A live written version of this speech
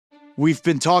We've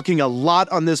been talking a lot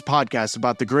on this podcast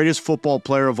about the greatest football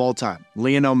player of all time,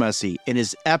 Lionel Messi, and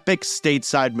his epic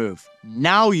stateside move.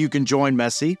 Now you can join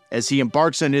Messi as he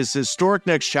embarks on his historic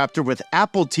next chapter with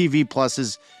Apple TV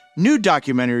Plus's new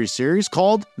documentary series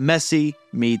called Messi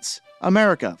Meets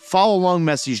America. Follow along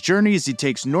Messi's journey as he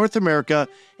takes North America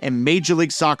and Major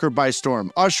League Soccer by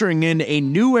storm, ushering in a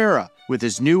new era with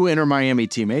his new Inter Miami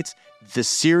teammates. The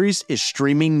series is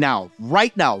streaming now,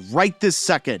 right this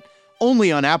second,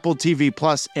 only on Apple TV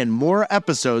Plus, and more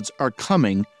episodes are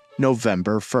coming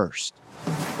November 1st.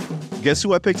 Guess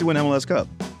who I picked to win MLS Cup?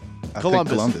 I picked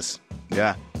Columbus.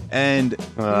 Yeah. And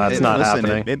that's not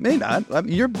happening. It may not. I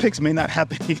mean, your picks may not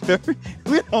happen either.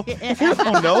 we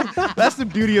don't know. That's the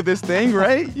beauty of this thing,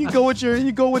 right? You go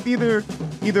with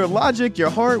either logic,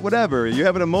 your heart, whatever. You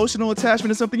have an emotional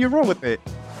attachment to something, you're wrong with it.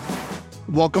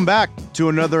 Welcome back to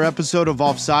another episode of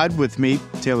Offside with me,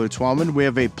 Taylor Twellman. We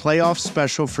have a playoff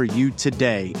special for you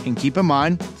today. And keep in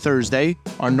mind, Thursday,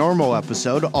 our normal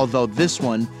episode, although this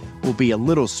one will be a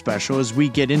little special as we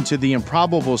get into the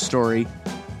improbable story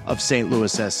of St.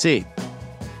 Louis SC.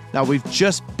 Now, we've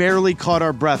just barely caught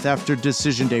our breath after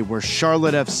Decision Day, where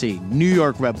Charlotte FC, New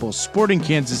York Red Bulls, Sporting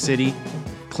Kansas City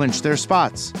clinched their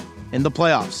spots in the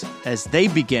playoffs as they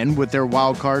begin with their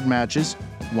wild card matches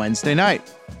Wednesday night,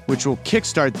 which will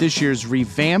kickstart this year's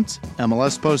revamped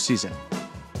MLS postseason.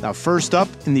 Now, first up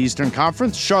in the Eastern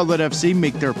Conference, Charlotte FC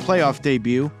make their playoff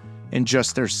debut in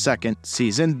just their second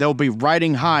season. They'll be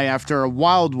riding high after a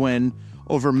wild win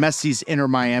over Messi's Inter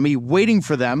Miami. Waiting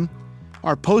for them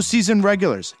are postseason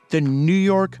regulars, the New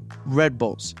York Red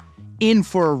Bulls, in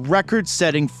for a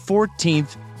record-setting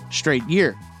 14th straight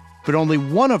year. But only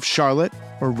one of Charlotte,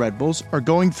 or Red Bulls, are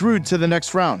going through to the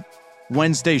next round.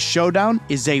 Wednesday's showdown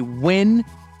is a win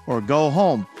or go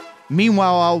home.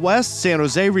 Meanwhile, out west, San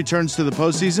Jose returns to the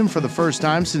postseason for the first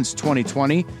time since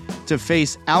 2020 to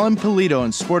face Alan Pulido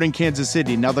and Sporting Kansas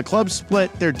City. Now, the club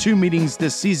split their two meetings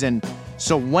this season,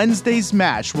 so Wednesday's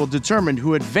match will determine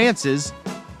who advances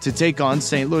to take on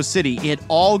St. Louis City. It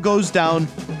all goes down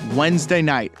Wednesday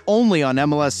night, only on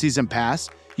MLS Season Pass.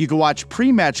 You can watch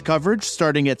pre-match coverage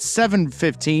starting at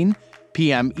 7:15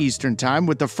 p.m. Eastern Time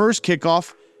with the first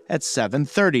kickoff at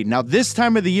 7:30. Now, this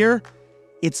time of the year,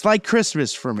 it's like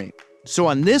Christmas for me. So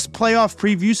on this playoff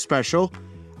preview special,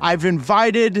 I've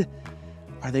invited,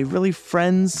 are they really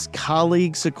friends,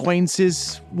 colleagues,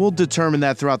 acquaintances? We'll determine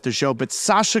that throughout the show, but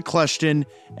Sacha Kljestan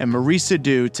and Maurice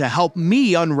to help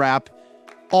me unwrap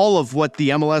all of what the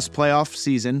MLS playoff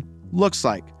season looks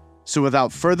like. So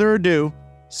without further ado,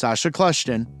 Sacha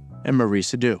Kljestan and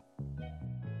Maurice.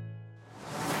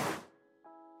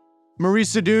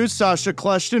 Maurice, Sacha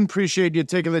Kljestan, appreciate you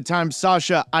taking the time.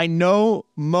 Sacha, I know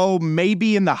Mo may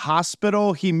be in the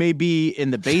hospital. He may be in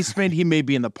the basement. He may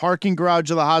be in the parking garage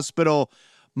of the hospital.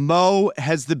 Mo,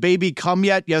 has the baby come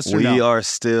yet? Yes or no? We are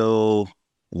still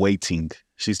waiting.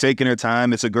 She's taking her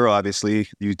time. It's a girl, obviously.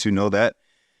 You two know that.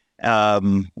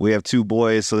 We have two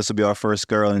boys, so this will be our first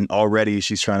girl. And already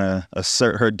she's trying to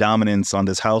assert her dominance on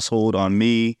this household, on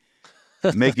me.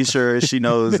 Making sure she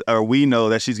knows, or we know,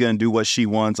 that she's going to do what she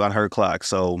wants on her clock.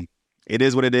 So it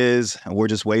is what it is, and we're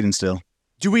just waiting still.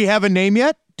 Do we have a name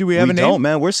yet? We don't,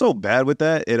 man. We're so bad with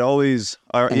that. It always,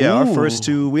 our first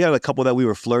two, we had a couple that we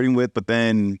were flirting with, but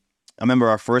then I remember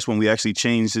our first one, we actually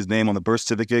changed his name on the birth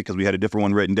certificate because we had a different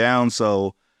one written down.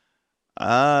 So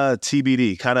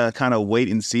TBD, kind of wait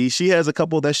and see. She has a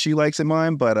couple that she likes in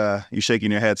mind, but you're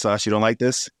shaking your head, Sash. You don't like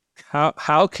this?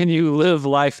 How can you live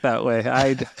life that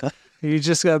way? You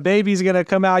just a baby's gonna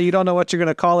come out. You don't know what you're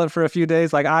gonna call it for a few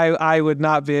days. Like I would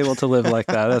not be able to live like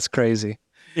that. That's crazy.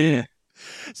 Yeah.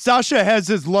 Sacha has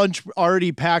his lunch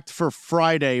already packed for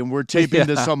Friday, and we're taping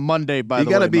this on Monday. By the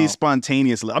way, you gotta be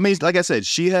spontaneous. I mean, like I said,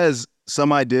 she has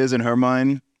some ideas in her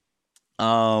mind.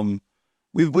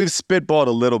 We've spitballed a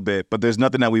little bit, but there's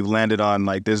nothing that we've landed on.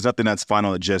 Like, there's nothing that's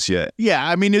final just yet. Yeah,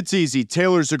 I mean, it's easy.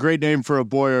 Taylor's a great name for a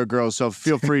boy or a girl, so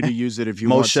feel free to use it if you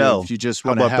want to. If you just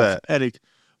want to have Eddie.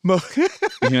 You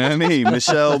know what I mean?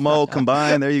 Michelle, Mo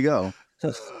combined. There you go.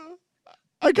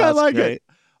 I kind of like it.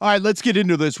 All right, let's get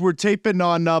into this. We're taping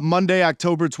on Monday,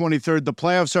 October 23rd. The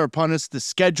playoffs are upon us. The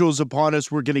schedule's upon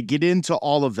us. We're going to get into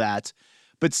all of that.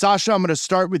 But, Sacha, I'm going to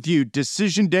start with you.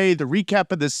 Decision Day, the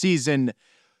recap of the season.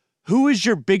 Who is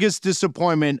your biggest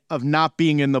disappointment of not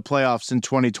being in the playoffs in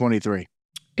 2023?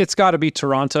 It's got to be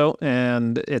Toronto,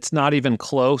 and it's not even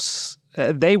close.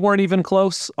 They weren't even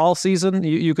close all season.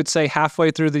 You could say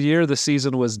halfway through the year, the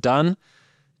season was done.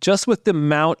 Just with the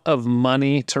amount of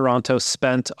money Toronto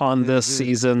spent on this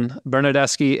season,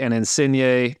 Bernardeschi and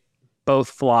Insigne, both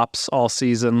flops all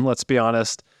season, let's be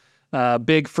honest.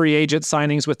 Big free agent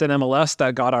signings within MLS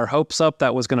that got our hopes up.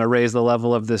 That was going to raise the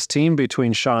level of this team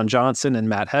between Sean Johnson and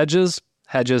Matt Hedges.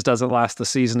 Hedges doesn't last the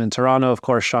season in Toronto. Of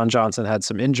course, Sean Johnson had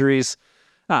some injuries.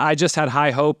 I just had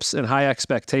high hopes and high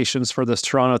expectations for this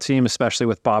Toronto team, especially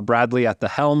with Bob Bradley at the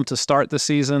helm to start the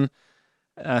season.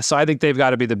 So I think they've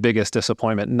got to be the biggest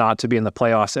disappointment not to be in the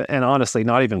playoffs, and honestly,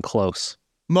 not even close.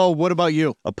 Mo, what about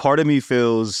you? A part of me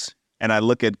feels, and I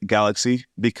look at Galaxy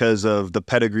because of the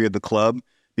pedigree of the club,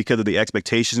 because of the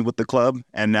expectations with the club,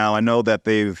 and now I know that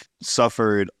they've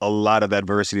suffered a lot of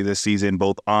adversity this season,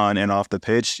 both on and off the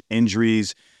pitch,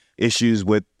 injuries, issues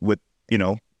with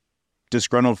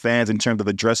disgruntled fans in terms of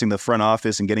addressing the front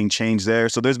office and getting change there.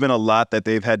 So there's been a lot that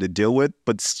they've had to deal with,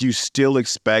 but you still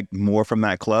expect more from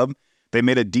that club. They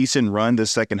made a decent run the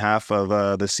second half of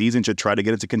the season to try to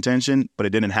get into contention, but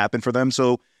it didn't happen for them.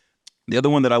 So the other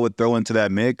one that I would throw into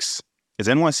that mix is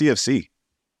NYCFC.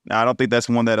 Now, I don't think that's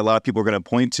one that a lot of people are going to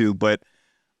point to, but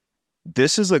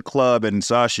this is a club, and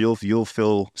Sacha, you'll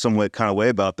feel somewhat kind of way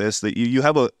about this, that you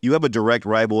have a direct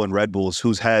rival in Red Bulls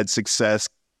who's had success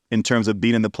in terms of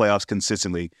being in the playoffs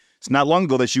consistently. It's not long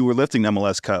ago that you were lifting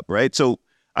MLS Cup, right? So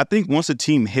I think once a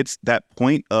team hits that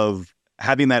point of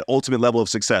having that ultimate level of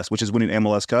success, which is winning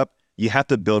MLS Cup, you have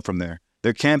to build from there.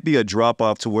 There can't be a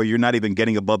drop-off to where you're not even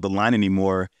getting above the line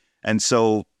anymore. And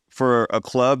so for a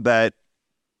club that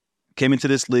came into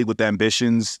this league with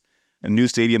ambitions, a new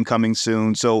stadium coming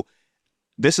soon, so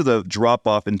this is a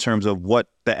drop-off in terms of what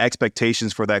the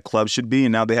expectations for that club should be,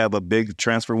 and now they have a big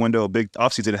transfer window, a big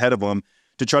offseason ahead of them,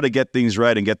 to try to get things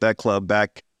right and get that club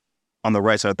back on the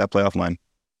right side of that playoff line.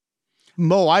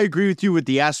 Mo, I agree with you with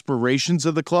the aspirations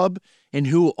of the club and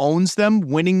who owns them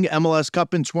winning MLS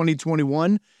Cup in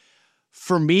 2021.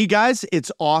 For me, guys,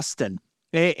 it's Austin.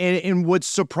 And what's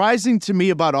surprising to me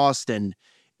about Austin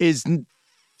is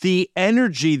the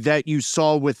energy that you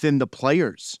saw within the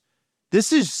players.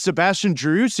 This is Sebastian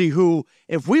Driussi, who,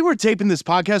 if we were taping this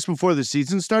podcast before the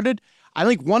season started, I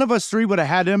think one of us three would have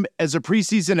had him as a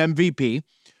preseason MVP.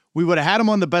 We would have had him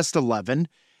on the best 11.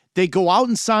 They go out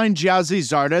and sign Giazzi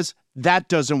Zardes. That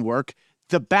doesn't work.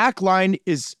 The back line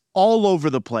is all over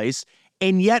the place.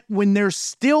 And yet, when they're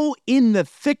still in the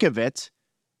thick of it,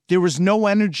 there was no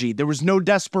energy. There was no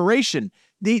desperation.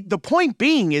 The point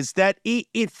being is that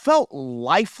it felt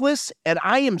lifeless, and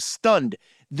I am stunned.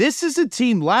 This is a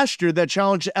team last year that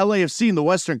challenged LAFC in the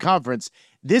Western Conference.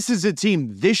 This is a team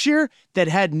this year that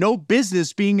had no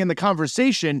business being in the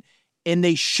conversation, and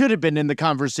they should have been in the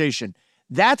conversation.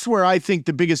 That's where I think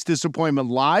the biggest disappointment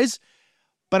lies.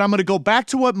 But I'm going to go back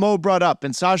to what Mo brought up.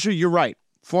 And Sacha, you're right.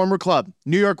 Former club,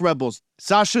 New York Red Bulls.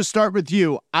 Sacha, start with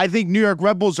you. I think New York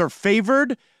Red Bulls are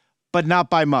favored, but not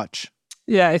by much.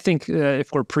 Yeah, I think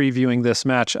if we're previewing this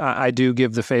match, I do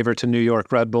give the favor to New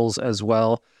York Red Bulls as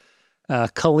well.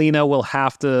 Kalina will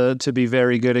have to be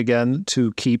very good again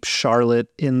to keep Charlotte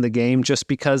in the game just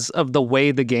because of the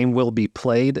way the game will be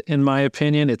played, in my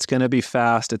opinion. It's going to be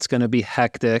fast. It's going to be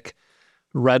hectic.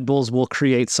 Red Bulls will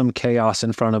create some chaos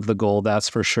in front of the goal, that's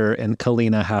for sure, and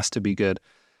Kalina has to be good.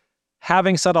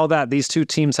 Having said all that, these two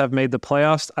teams have made the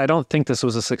playoffs. I don't think this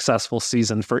was a successful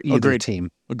season for either team.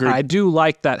 Agreed. I do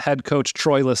like that head coach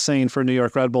Troy Lesesne for New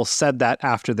York Red Bulls said that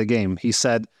after the game. He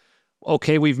said,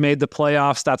 okay, we've made the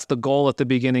playoffs. That's the goal at the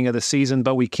beginning of the season,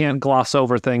 but we can't gloss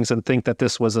over things and think that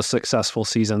this was a successful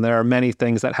season. There are many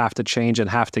things that have to change and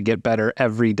have to get better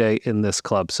every day in this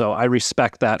club. So I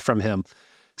respect that from him.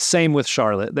 Same with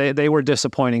Charlotte. They were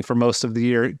disappointing for most of the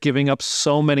year, giving up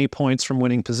so many points from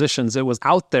winning positions. It was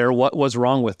out there what was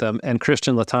wrong with them, and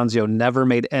Christian Lattanzio never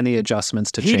made any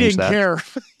adjustments to change that.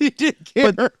 He didn't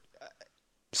care.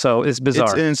 So it's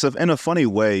bizarre. It's in a funny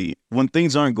way, when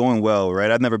things aren't going well,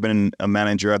 right? I've never been a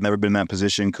manager. I've never been in that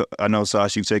position. I know,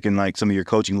 Sacha, you've taken like some of your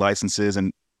coaching licenses,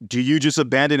 and do you just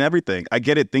abandon everything? I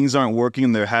get it. Things aren't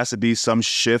working. There has to be some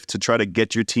shift to try to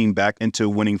get your team back into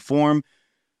winning form.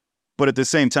 But at the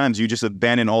same time, you just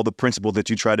abandon all the principles that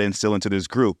you try to instill into this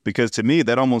group. Because to me,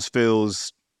 that almost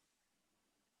feels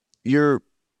you're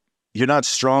not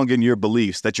strong in your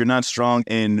beliefs, that you're not strong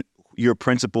in your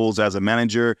principles as a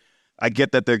manager. I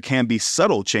get that there can be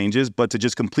subtle changes, but to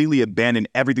just completely abandon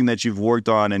everything that you've worked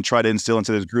on and try to instill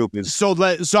into this group is... So I'm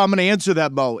going to answer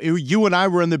that, Mo. You and I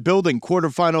were in the building,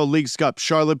 quarterfinal Leagues Cup.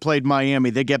 Charlotte played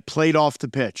Miami. They get played off the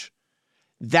pitch.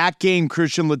 That game,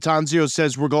 Christian Lattanzio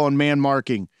says we're going man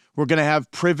marking. We're going to have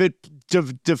Privet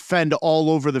defend all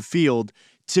over the field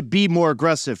to be more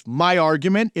aggressive. My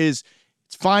argument is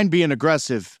it's fine being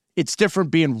aggressive. It's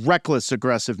different being reckless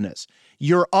aggressiveness.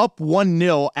 You're up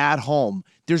 1-0 at home.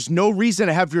 There's no reason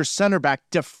to have your center back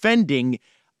defending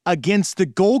against the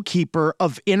goalkeeper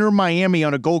of Inter Miami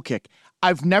on a goal kick.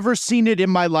 I've never seen it in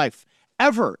my life.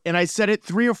 ever, and I said it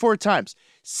 3 or 4 times,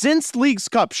 since Leagues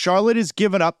Cup, Charlotte has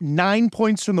given up 9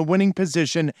 points from the winning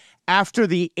position after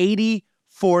the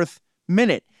 84th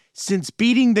minute. Since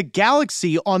beating the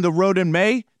Galaxy on the road in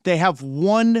May, they have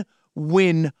 1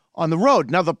 win on the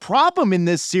road. Now, the problem in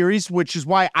this series, which is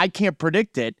why I can't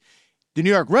predict it, the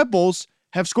New York Red Bulls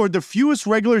have scored the fewest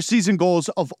regular season goals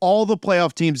of all the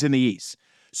playoff teams in the East.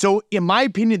 So, in my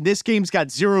opinion, this game's got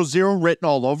 0-0 written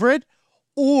all over it,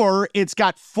 or it's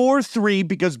got 4-3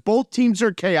 because both teams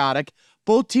are chaotic.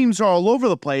 Both teams are all over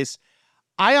the place.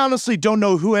 I honestly don't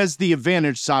know who has the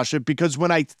advantage, Sacha, because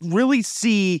when I really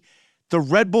see the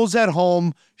Red Bulls at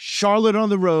home, Charlotte on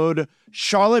the road,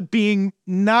 Charlotte being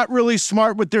not really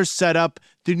smart with their setup,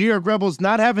 the New York Red Bulls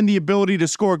not having the ability to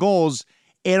score goals,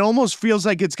 it almost feels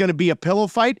like it's going to be a pillow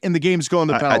fight and the game's going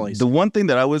to penalties. The one thing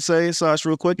that I would say, Sash,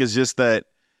 real quick, is just that,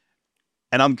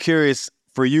 and I'm curious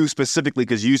for you specifically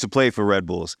because you used to play for Red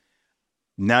Bulls.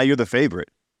 Now you're the favorite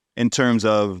in terms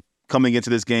of coming into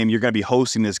this game. You're going to be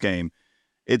hosting this game.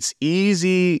 It's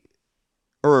easier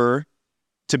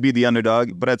to be the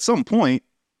underdog, but at some point,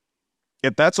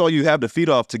 if that's all you have to feed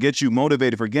off to get you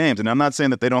motivated for games, and I'm not saying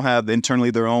that they don't have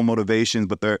internally their own motivations,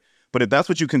 but if that's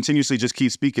what you continuously just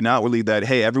keep speaking outwardly that,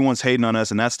 hey, everyone's hating on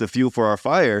us and that's the fuel for our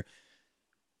fire.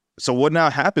 So what now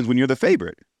happens when you're the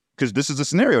favorite? Because this is a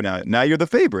scenario now. Now you're the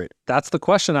favorite. That's the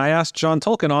question I asked John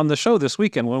Tolkien on the show this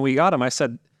weekend when we got him. I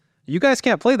said, you guys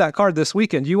can't play that card this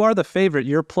weekend. You are the favorite.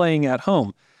 You're playing at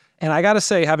home. And I got to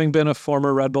say, having been a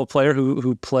former Red Bull player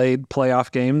who played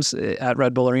playoff games at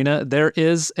Red Bull Arena, there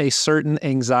is a certain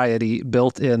anxiety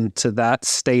built into that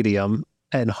stadium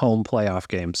and home playoff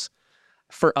games.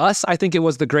 For us, I think it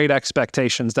was the great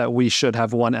expectations that we should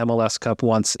have won MLS Cup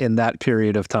once in that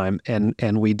period of time, and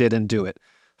we didn't do it.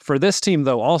 For this team,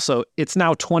 though, also, it's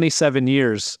now 27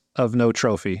 years of no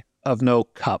trophy, of no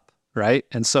cup, right?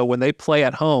 And so when they play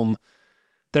at home,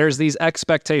 there's these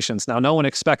expectations. Now, no one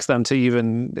expects them to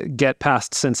even get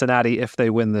past Cincinnati if they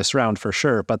win this round for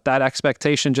sure. But that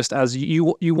expectation, just as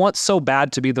you want so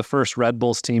bad to be the first Red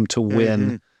Bulls team to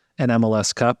win an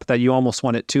MLS Cup, that you almost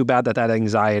want it too bad that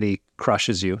anxiety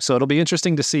crushes you. So it'll be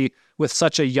interesting to see with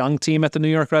such a young team at the New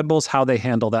York Red Bulls, how they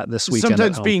handle that this weekend.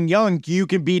 Sometimes being young, you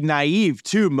can be naive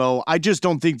too, Mo. I just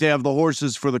don't think they have the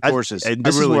horses for the courses.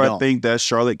 This is where I think that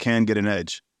Charlotte can get an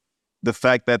edge. The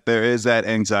fact that there is that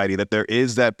anxiety, that there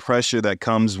is that pressure that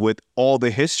comes with all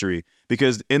the history.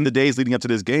 Because in the days leading up to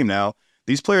this game now,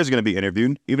 these players are going to be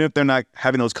interviewed. Even if they're not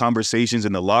having those conversations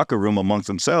in the locker room amongst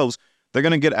themselves, they're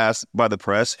going to get asked by the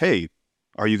press, hey,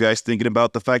 are you guys thinking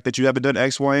about the fact that you haven't done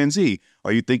X, Y, and Z?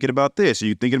 Are you thinking about this? Are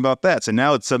you thinking about that? So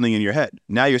now it's suddenly in your head.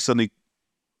 Now you're suddenly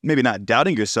maybe not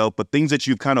doubting yourself, but things that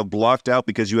you've kind of blocked out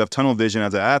because you have tunnel vision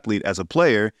as an athlete, as a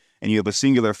player, and you have a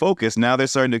singular focus, now they're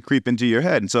starting to creep into your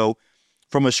head. And so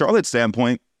from a Charlotte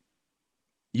standpoint,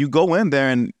 you go in there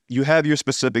and you have your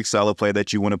specific style of play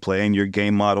that you want to play and your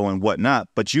game model and whatnot,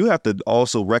 but you have to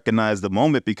also recognize the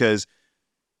moment, because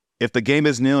if the game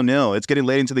is 0-0, it's getting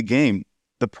late into the game,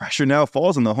 the pressure now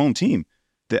falls on the home team.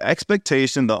 The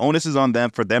expectation, the onus is on them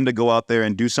for them to go out there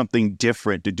and do something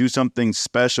different, to do something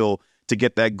special to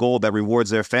get that goal that rewards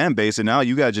their fan base. And now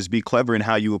you got to just be clever in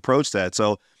how you approach that.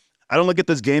 So I don't look at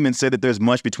this game and say that there's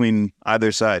much between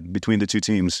either side, between the two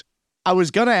teams. I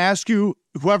was going to ask you,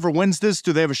 whoever wins this,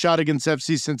 do they have a shot against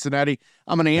FC Cincinnati?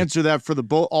 I'm going to answer that for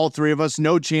all three of us.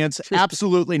 No chance.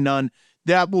 Absolutely none.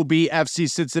 That will be FC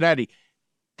Cincinnati.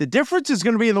 The difference is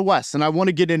going to be in the West, and I want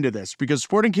to get into this because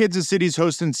Sporting Kansas City is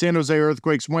hosting San Jose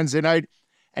Earthquakes Wednesday night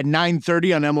at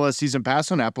 9:30 on MLS Season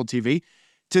Pass on Apple TV.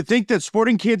 To think that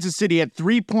Sporting Kansas City had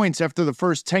 3 points after the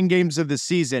first 10 games of the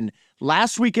season.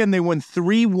 Last weekend, they won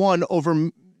 3-1 over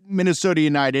Minnesota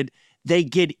United. They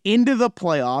get into the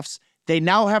playoffs. They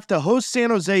now have to host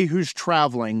San Jose, who's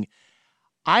traveling.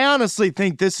 I honestly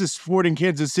think this is Sporting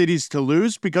Kansas City's to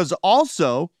lose because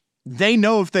also they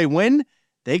know if they win,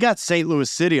 they got St. Louis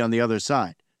City on the other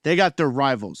side. They got their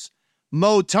rivals.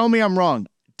 Mo, tell me I'm wrong.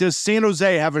 Does San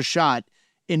Jose have a shot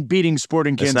in beating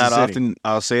Sporting Kansas City? It's not often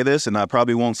I'll say this, and I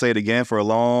probably won't say it again for a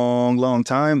long, long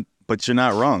time, but you're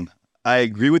not wrong. I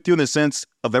agree with you in the sense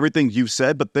of everything you've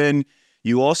said, but then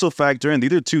you also factor in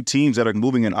these are two teams that are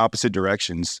moving in opposite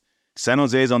directions. San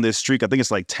Jose is on this streak. I think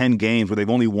it's like 10 games where they've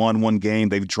only won one game.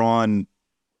 They've drawn,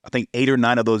 I think, 8 or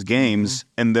 9 of those games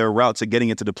in their route to getting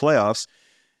into the playoffs.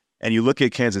 And you look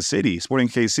at Kansas City, Sporting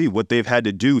KC, what they've had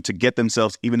to do to get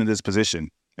themselves even in this position.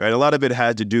 Right? A lot of it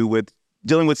had to do with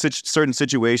dealing with certain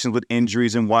situations with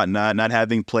injuries and whatnot, not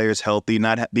having players healthy,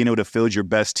 not being able to field your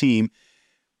best team.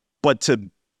 But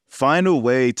to find a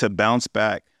way to bounce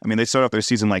back. I mean, they started off their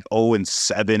season like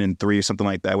 0-7 and 3 or something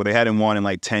like that, where they hadn't won in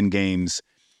like 10 games.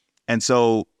 And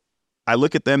so I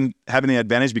look at them having the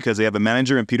advantage because they have a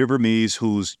manager in Peter Vermees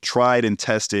who's tried and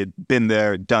tested, been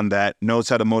there, done that, knows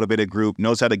how to motivate a group,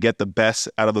 knows how to get the best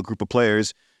out of a group of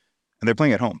players, and they're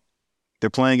playing at home. They're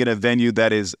playing at a venue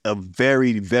that is a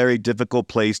very, very difficult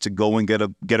place to go and get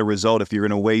a result. If you're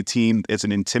an away team, it's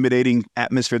an intimidating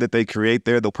atmosphere that they create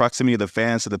there, the proximity of the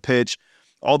fans to the pitch,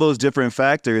 all those different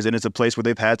factors, and it's a place where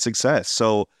they've had success.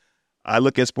 So I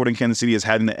look at Sporting Kansas City as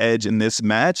having the edge in this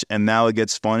match, and now it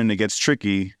gets fun and it gets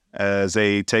tricky as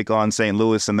they take on St.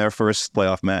 Louis in their first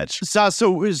playoff match. Sacha,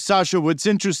 what's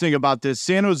interesting about this,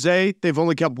 San Jose, they've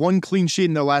only kept one clean sheet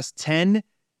in their last 10.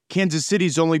 Kansas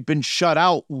City's only been shut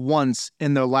out once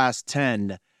in their last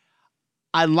 10.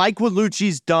 I like what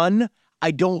Lucci's done.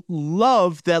 I don't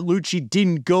love that Lucci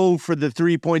didn't go for the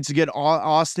 3 points to get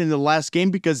Austin in the last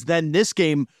game, because then this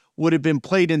game would have been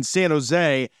played in San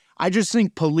Jose. I just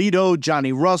think Polito,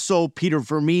 Johnny Russell, Peter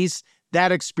Vermees,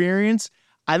 that experience,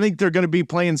 I think they're going to be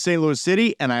playing St. Louis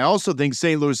City, and I also think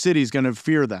St. Louis City is going to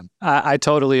fear them. I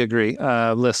totally agree.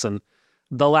 Listen,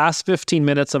 the last 15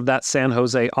 minutes of that San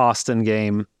Jose Austin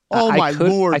game,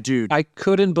 dude. I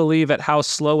couldn't believe at how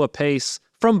slow a pace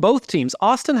from both teams.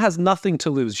 Austin has nothing to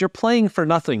lose. You're playing for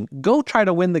nothing. Go try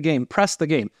to win the game. Press the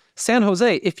game. San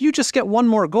Jose, if you just get one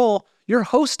more goal, you're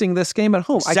hosting this game at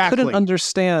home. Exactly. I couldn't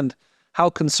understand how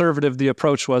conservative the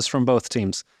approach was from both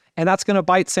teams. And that's going to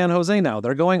bite San Jose now.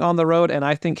 They're going on the road, and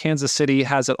I think Kansas City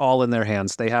has it all in their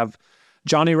hands. They have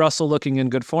Johnny Russell looking in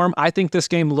good form. I think this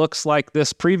game looks like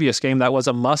this previous game that was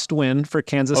a must-win for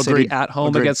Kansas City at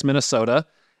home against Minnesota,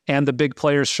 and the big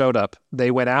players showed up. They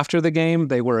went after the game.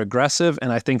 They were aggressive,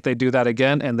 and I think they do that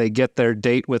again, and they get their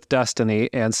date with destiny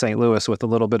and St. Louis with a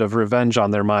little bit of revenge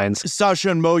on their minds. Sacha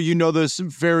and Mo, you know this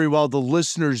very well. The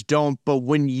listeners don't, but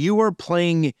when you are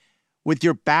playing with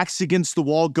your backs against the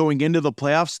wall going into the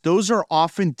playoffs, those are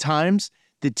oftentimes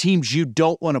the teams you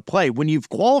don't want to play. When you've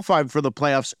qualified for the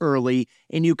playoffs early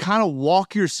and you kind of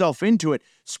walk yourself into it,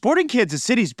 Sporting Kansas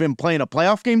City's been playing a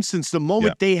playoff game since the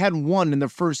moment they had won in the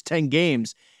first 10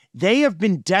 games. They have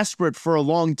been desperate for a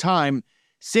long time.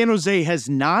 San Jose has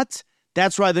not.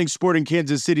 That's why I think Sporting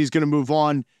Kansas City is going to move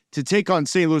on to take on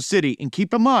St. Louis City. And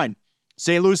keep in mind,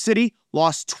 St. Louis City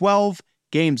lost 12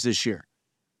 games this year.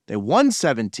 They won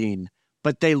 17,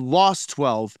 but they lost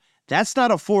 12. That's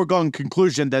not a foregone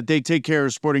conclusion that they take care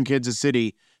of Sporting Kansas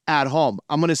City at home.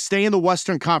 I'm going to stay in the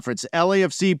Western Conference.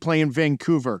 LAFC playing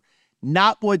Vancouver.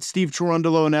 Not what Steve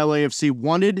Cherundolo and LAFC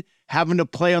wanted, having to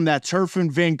play on that turf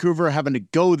in Vancouver, having to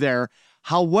go there.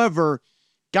 However,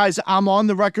 guys, I'm on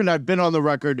the record. I've been on the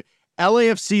record.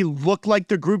 LAFC looked like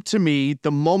the group to me.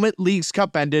 The moment Leagues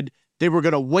Cup ended, they were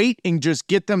going to wait and just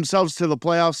get themselves to the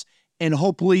playoffs and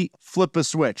hopefully flip a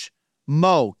switch.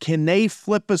 Mo, can they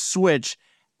flip a switch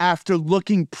after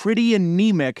looking pretty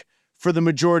anemic for the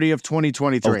majority of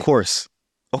 2023? Of course.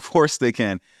 Of course they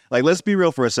can. Like, let's be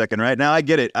real for a second, right? Now, I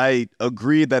get it. I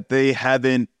agree that they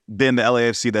haven't been the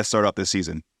LAFC that started off this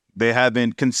season. They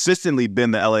haven't consistently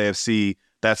been the LAFC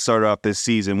that started off this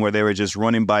season, where they were just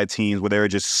running by teams, where they were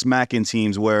just smacking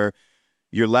teams, where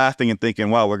you're laughing and thinking,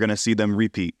 wow, we're going to see them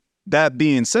repeat. That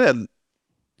being said,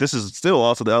 this is still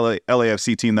also the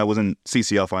LAFC team that was in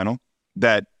CCL final,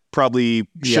 that probably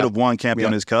should have won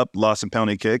Campeones Cup, lost in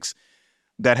penalty kicks,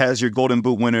 that has your Golden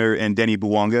Boot winner and Denny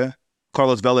Bouanga.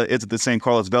 Carlos Vela isn't the same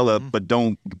Carlos Vela, but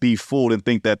don't be fooled and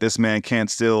think that this man can't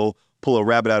still pull a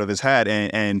rabbit out of his hat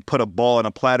and put a ball on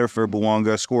a platter for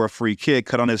Bouanga, score a free kick,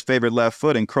 cut on his favorite left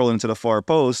foot, and curl into the far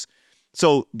post.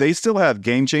 So they still have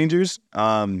game changers.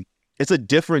 It's a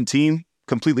different team,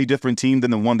 completely different team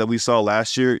than the one that we saw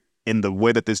last year in the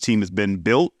way that this team has been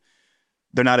built.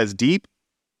 They're not as deep,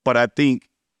 but I think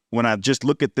when I just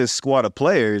look at this squad of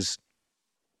players,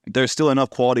 there's still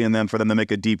enough quality in them for them to make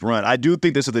a deep run. I do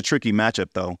think this is a tricky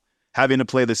matchup, though. Having to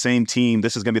play the same team,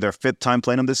 this is going to be their fifth time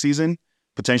playing them this season,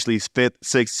 potentially fifth,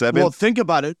 sixth, seventh. Well, think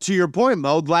about it. To your point,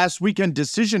 Mo, last weekend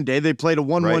decision day, they played a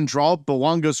 1-1 draw.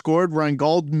 Bouanga scored.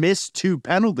 Rangold missed 2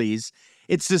 penalties.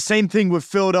 It's the same thing with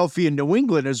Philadelphia and New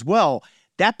England as well.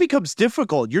 That becomes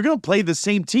difficult. You're going to play the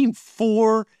same team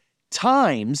 4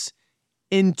 times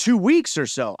in 2 weeks or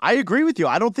so. I agree with you.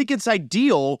 I don't think it's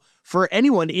ideal for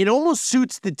anyone. It almost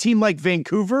suits the team like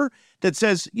Vancouver that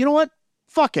says, you know what?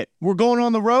 Fuck it. We're going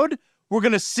on the road. We're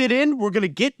going to sit in. We're going to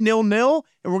get 0-0,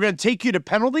 and we're going to take you to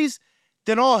penalties.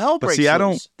 Then all hell breaks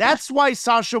loose. That's why,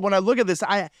 Sacha, when I look at this,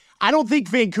 I don't think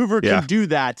Vancouver can do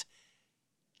that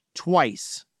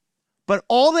twice. But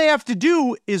all they have to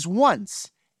do is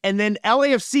once. And then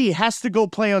LAFC has to go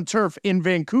play on turf in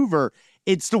Vancouver.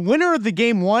 It's the winner of the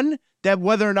game one that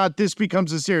whether or not this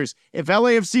becomes a series. If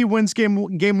LAFC wins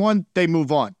game one, they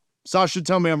move on. Sasha,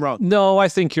 tell me I'm wrong. No, I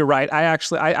think you're right. I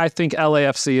think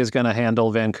LAFC is going to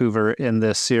handle Vancouver in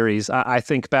this series. I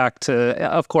think back to,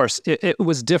 of course, it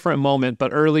was a different moment,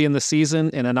 but early in the season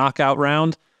in a knockout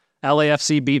round,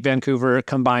 LAFC beat Vancouver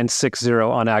combined 6-0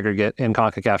 on aggregate in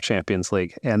CONCACAF Champions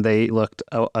League, and they looked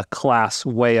a class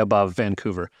way above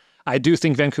Vancouver. I do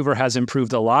think Vancouver has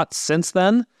improved a lot since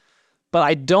then, but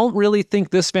I don't really think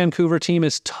this Vancouver team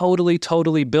is totally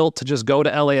built to just go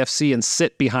to LAFC and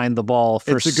sit behind the ball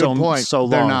for so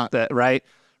long. Right?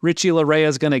 Richie Larea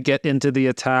is going to get into the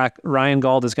attack. Ryan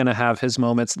Gauld is going to have his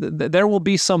moments. There will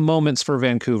be some moments for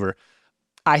Vancouver.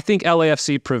 I think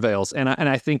LAFC prevails, and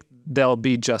I think they'll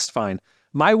be just fine.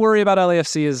 My worry about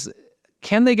LAFC is,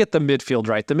 can they get the midfield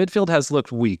right? The midfield has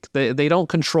looked weak. They don't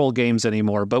control games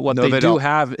anymore, but what they do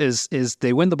have is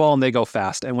they win the ball and they go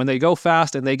fast. And when they go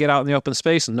fast and they get out in the open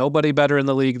space, nobody better in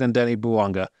the league than Denny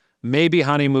Bouanga. Maybe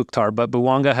Hani Mukhtar, but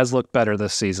Bouanga has looked better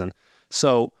this season.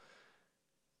 So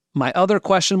my other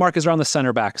question mark is around the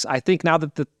center backs. I think now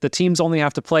that the teams only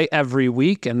have to play every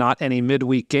week and not any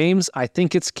midweek games, I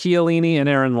think it's Chiellini and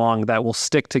Aaron Long that will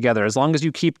stick together. As long as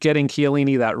you keep getting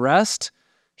Chiellini that rest,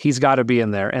 he's got to be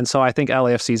in there. And so I think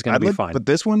LAFC is going to be fine. But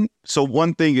this one, so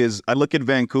one thing is, I look at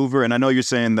Vancouver, and I know you're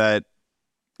saying that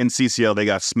in CCL they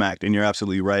got smacked, and you're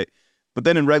absolutely right. But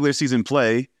then in regular season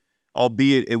play,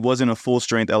 albeit it wasn't a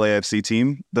full-strength LAFC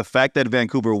team, the fact that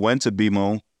Vancouver went to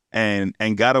BMO and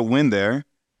got a win there,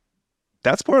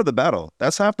 that's part of the battle.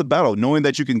 That's half the battle, knowing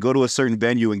that you can go to a certain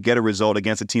venue and get a result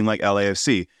against a team like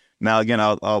LAFC. Now, again,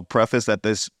 I'll preface that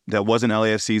that wasn't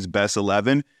LAFC's best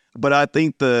 11, but I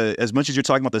think as much as you're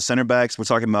talking about the center backs, we're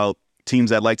talking about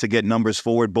teams that like to get numbers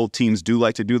forward. Both teams do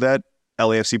like to do that.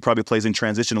 LAFC probably plays in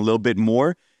transition a little bit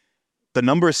more. The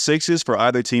number 6s for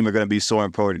either team are going to be so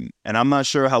important. And I'm not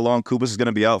sure how long Kubas is going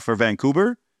to be out for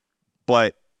Vancouver,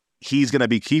 but he's going to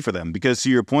be key for them because, to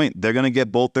your point, they're going to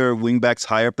get both their wingbacks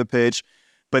higher up the pitch,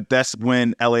 but that's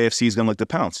when LAFC is going to look to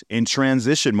pounce in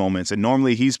transition moments. And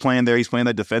normally he's playing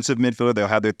that defensive midfielder. They'll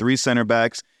have their 3 center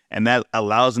backs, and that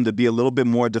allows him to be a little bit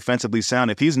more defensively sound.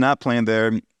 If he's not playing there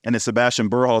and it's Sebastian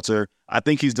Berhalter, I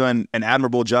think he's done an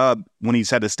admirable job when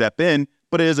he's had to step in,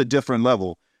 but it is a different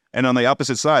level. And on the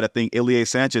opposite side, I think Ilie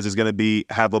Sanchez is going to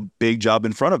have a big job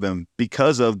in front of him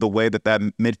because of the way that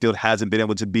midfield hasn't been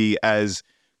able to be as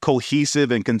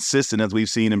cohesive and consistent as we've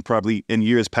seen in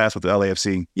years past with the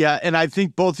LAFC. Yeah, and I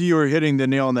think both of you are hitting the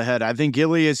nail on the head. I think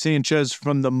Ilie Sanchez,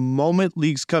 from the moment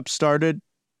Leagues Cup started,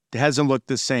 hasn't looked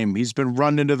the same. He's been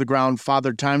run into the ground.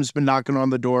 Father Time's been knocking on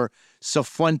the door.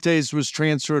 Cifuentes was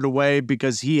transferred away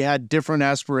because he had different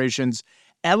aspirations.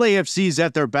 LAFC is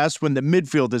at their best when the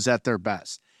midfield is at their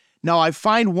best. Now, I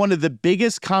find one of the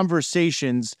biggest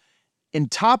conversations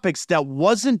and topics that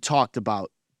wasn't talked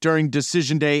about during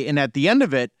Decision Day and at the end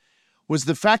of it was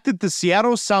the fact that the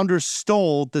Seattle Sounders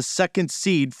stole the second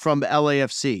seed from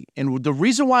LAFC. And the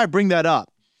reason why I bring that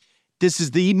up, this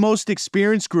is the most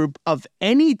experienced group of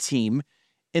any team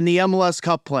in the MLS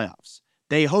Cup playoffs.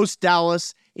 They host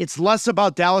Dallas. It's less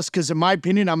about Dallas because, in my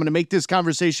opinion, I'm going to make this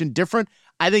conversation different.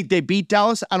 I think they beat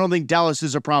Dallas. I don't think Dallas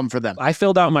is a problem for them. I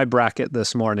filled out my bracket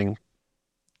this morning.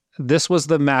 This was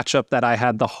the matchup that I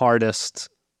had the hardest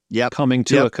coming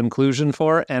to a conclusion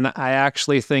for, and I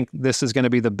actually think this is going to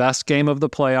be the best game of the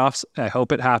playoffs. I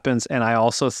hope it happens, and I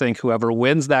also think whoever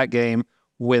wins that game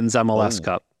wins MLS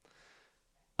Cup.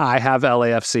 I have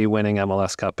LAFC winning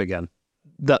MLS Cup again.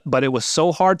 But it was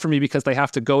so hard for me because they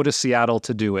have to go to Seattle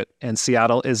to do it. And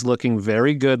Seattle is looking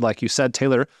very good. Like you said,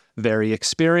 Taylor, very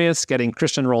experienced, getting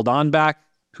Christian Roldan back,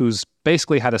 who's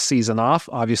basically had a season off.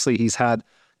 Obviously, he's had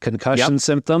concussion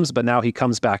symptoms, but now he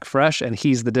comes back fresh, and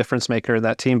he's the difference maker of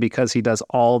that team because he does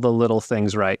all the little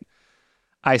things right.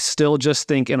 I still just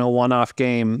think in a one-off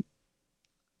game,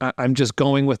 I'm just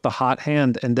going with the hot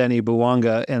hand and Denny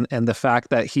Bouanga and the fact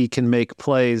that he can make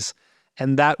plays,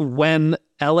 and that when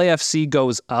LAFC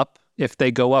goes up, if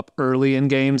they go up early in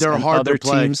games, they're hard to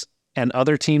play.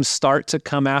 Other teams start to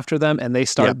come after them and they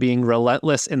start being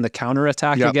relentless in the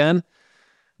counterattack again,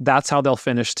 that's how they'll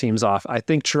finish teams off. I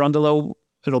think Cherundolo,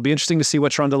 it'll be interesting to see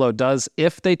what Cherundolo does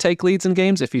if they take leads in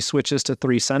games. If he switches to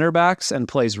 3 center backs and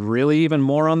plays really even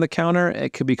more on the counter,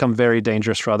 it could become very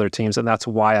dangerous for other teams, and that's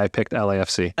why I picked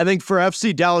LAFC. I think for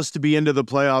FC Dallas to be into the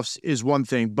playoffs is one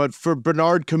thing, but for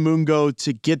Bernard Kamungo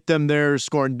to get them there,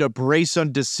 scoring the brace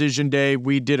on Decision Day,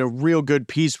 we did a real good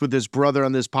piece with his brother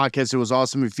on this podcast. It was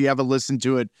awesome. If you haven't listened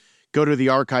to it, go to the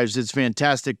archives. It's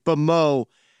fantastic. But Mo,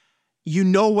 you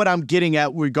know what I'm getting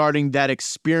at regarding that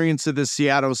experience of the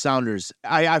Seattle Sounders.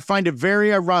 I find it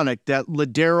very ironic that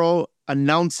Ladero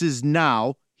announces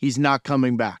now he's not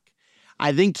coming back.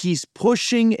 I think he's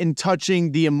pushing and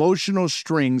touching the emotional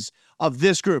strings of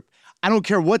this group. I don't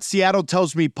care what Seattle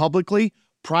tells me publicly,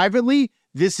 privately,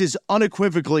 this is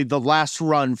unequivocally the last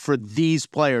run for these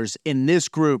players in this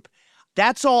group.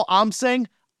 That's all I'm saying.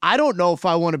 I don't know if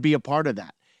I want to be a part of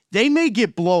that. They may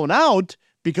get blown out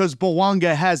because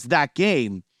Bouanga has that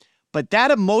game, but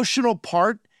that emotional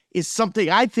part is something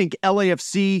I think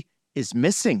LAFC is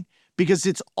missing because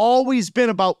it's always been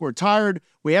about we're tired,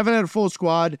 we haven't had a full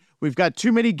squad, we've got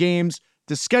too many games,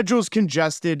 the schedule's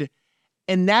congested,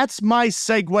 and that's my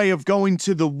segue of going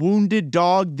to the wounded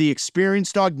dog, the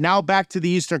experienced dog, now back to the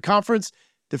Eastern Conference,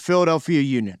 the Philadelphia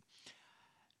Union.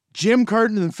 Jim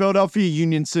Curtin and the Philadelphia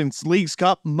Union since Leagues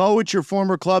Cup. Mo, it's your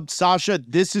former club. Sacha,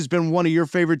 this has been one of your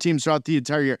favorite teams throughout the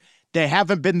entire year. They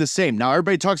haven't been the same. Now,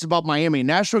 everybody talks about Miami and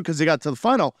Nashville because they got to the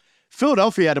final.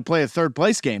 Philadelphia had to play a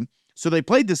third-place game, so they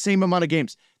played the same amount of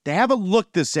games. They haven't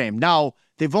looked the same. Now,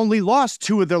 they've only lost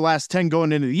 2 of their last 10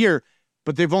 going into the year,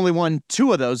 but they've only won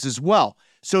 2 of those as well.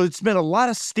 So it's been a lot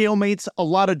of stalemates, a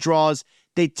lot of draws.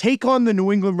 They take on the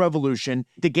New England Revolution.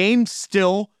 The game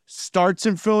still starts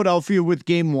in Philadelphia with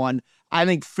game 1. I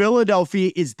think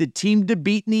Philadelphia is the team to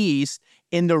beat in the East,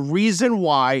 and the reason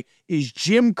why is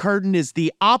Jim Curtin is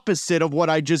the opposite of what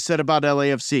I just said about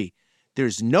LAFC.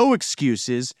 There's no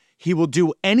excuses. He will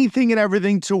do anything and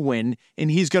everything to win,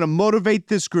 and he's going to motivate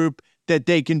this group that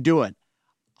they can do it.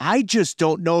 I just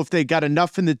don't know if they got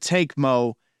enough in the tank,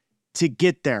 Mo, to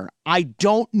get there. I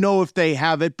don't know if they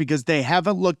have it because they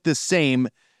haven't looked the same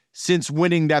since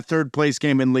winning that third-place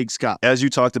game in Leagues Cup. As you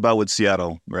talked about with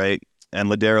Seattle, right? And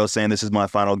Ladero saying this is my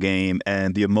final game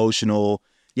and the emotional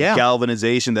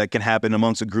galvanization that can happen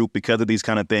amongst a group because of these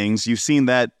kind of things. You've seen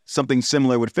that something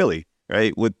similar with Philly,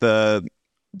 right? With the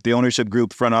ownership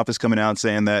group, front office coming out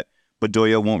saying that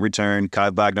Bedoya won't return, Kai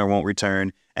Wagner won't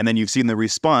return. And then you've seen the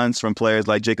response from players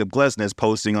like Jacob Glesnes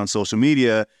posting on social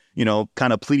media,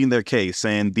 kind of pleading their case,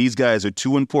 saying these guys are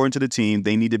too important to the team.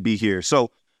 They need to be here.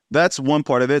 So that's one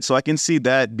part of it. So I can see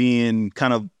that being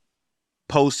kind of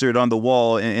postered on the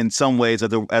wall in some ways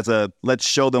as a let's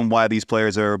show them why these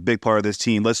players are a big part of this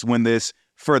team. Let's win this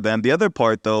for them. The other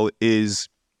part, though, is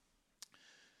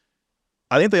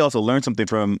I think they also learned something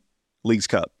from Leagues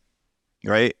Cup,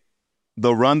 right?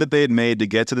 The run that they had made to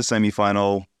get to the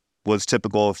semifinal was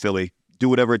typical of Philly. Do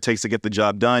whatever it takes to get the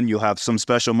job done. You'll have some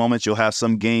special moments. You'll have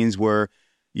some games where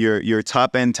your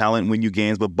top-end talent win you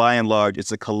games, but by and large,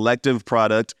 it's a collective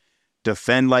product.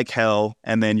 Defend like hell,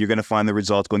 and then you're going to find the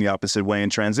results going the opposite way in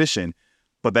transition.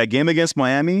 But that game against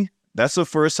Miami, that's the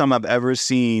first time I've ever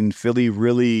seen Philly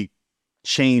really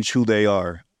change who they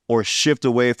are or shift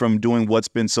away from doing what's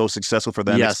been so successful for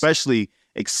them, especially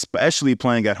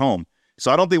playing at home.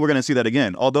 So I don't think we're going to see that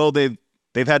again. Although they've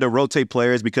had to rotate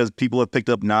players because people have picked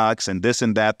up knocks and this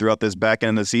and that throughout this back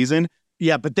end of the season.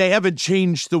 Yeah, but they haven't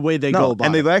changed the way they go about it.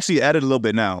 And they've actually added a little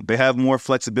bit now. They have more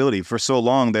flexibility. For so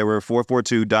long, they were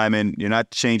 4-4-2 diamond. You're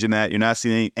not changing that. You're not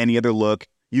seeing any other look.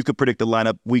 You could predict the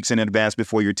lineup weeks in advance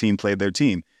before your team played their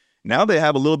team. Now they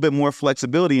have a little bit more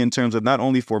flexibility in terms of not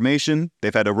only formation,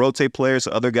 they've had to rotate players,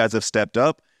 so other guys have stepped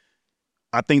up.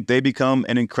 I think they become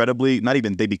I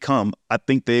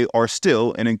think they are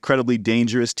still an incredibly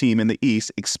dangerous team in the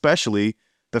East, especially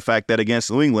the fact that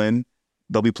against New England,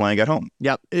 they'll be playing at home.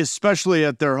 Yep, especially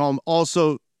at their home.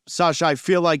 Also, Sacha, I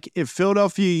feel like if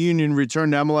Philadelphia Union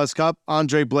returned to MLS Cup,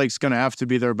 Andre Blake's going to have to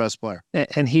be their best player.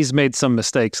 And he's made some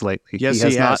mistakes lately. Yes,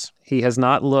 he has. He has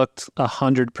not looked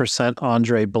 100%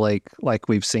 Andre Blake like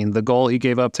we've seen. The goal he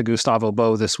gave up to Gustavo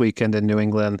Bo this weekend in New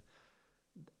England,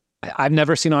 I've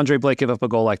never seen Andre Blake give up a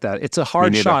goal like that. It's a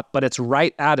hard shot, but it's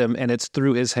right at him, and it's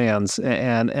through his hands.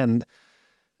 And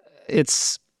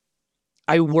it's...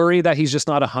 I worry that he's just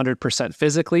not 100%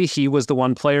 physically. He was the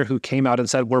one player who came out and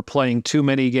said, we're playing too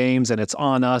many games and it's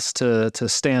on us to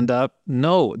stand up.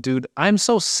 No, dude, I'm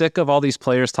so sick of all these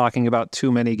players talking about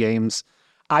too many games.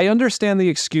 I understand the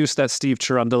excuse that Steve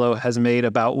Cherundolo has made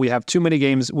about we have too many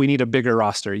games, we need a bigger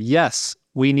roster. Yes,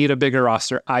 we need a bigger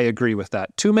roster. I agree with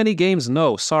that. Too many games?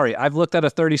 No, sorry. I've looked at a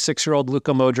 36-year-old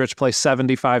Luka Modric play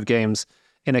 75 games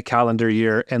in a calendar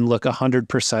year and look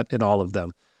 100% in all of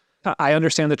them. I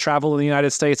understand the travel in the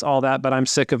United States, all that, but I'm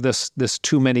sick of this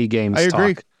too many games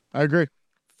talk. I agree.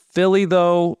 Philly,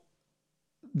 though,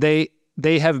 they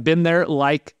have been there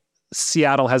like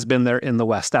Seattle has been there in the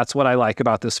West. That's what I like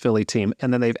about this Philly team.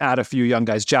 And then they've added a few young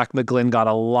guys. Jack McGlynn got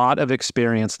a lot of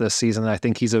experience this season, and I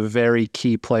think he's a very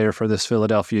key player for this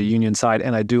Philadelphia Union side.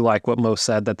 And I do like what Mo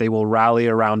said, that they will rally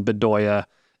around Bedoya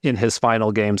in his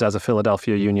final games as a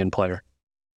Philadelphia Union player.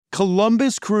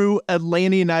 Columbus Crew,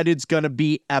 Atlanta United's going to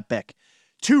be epic.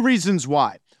 2 reasons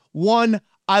why. 1,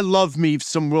 I love me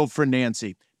some Wilfred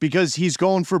Nancy because he's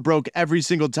going for broke every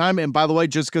single time. And by the way,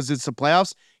 just because it's the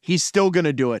playoffs, he's still going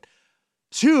to do it.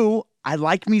 2, I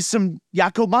like me some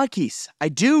Giakoumakis. I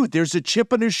do. There's a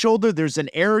chip on his shoulder. There's an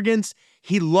arrogance.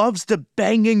 He loves to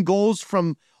bang in goals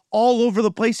from all over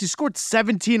the place. He scored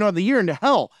 17 on the year. And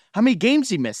hell, how many games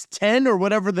he missed? 10 or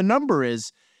whatever the number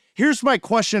is. Here's my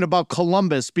question about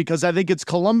Columbus, because I think it's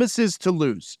Columbus's to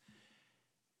lose.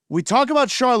 We talk about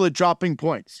Charlotte dropping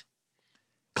points.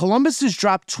 Columbus has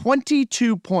dropped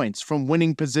 22 points from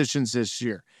winning positions this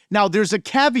year. Now, there's a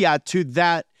caveat to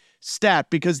that stat,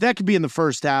 because that could be in the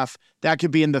first half. That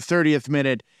could be in the 30th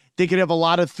minute. They could have a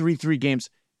lot of 3-3 games,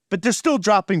 but they're still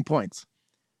dropping points.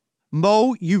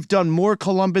 Mo, you've done more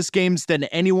Columbus games than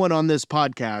anyone on this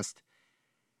podcast.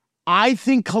 I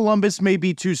think Columbus may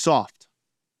be too soft.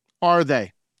 Are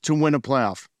they to win a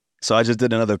playoff? So I just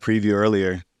did another preview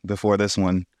earlier before this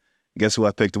one. Guess who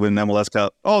I picked to win an MLS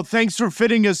Cup? Oh, thanks for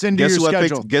fitting us into your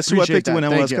schedule. Guess who I picked to win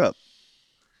an MLS Cup?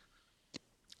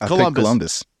 I picked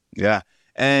Columbus. Yeah.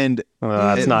 And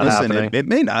that's not happening. It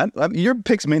may not. I mean, your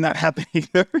picks may not happen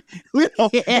either. we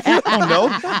don't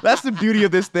know. That's the beauty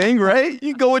of this thing, right?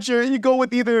 You go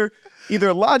with either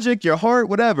logic, your heart,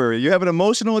 whatever. You have an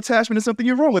emotional attachment to something,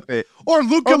 you're wrong with it. Or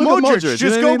Luka Modric.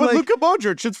 Just go with Luka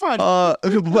Modric. It's fine.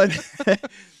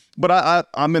 But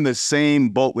I'm in the same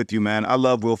boat with you, man. I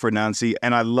love Wilfried Nancy,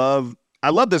 and I love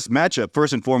this matchup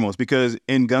first and foremost because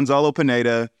in Gonzalo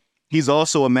Pineda, he's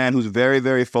also a man who's very,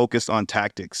 very focused on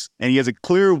tactics, and he has a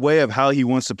clear way of how he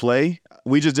wants to play.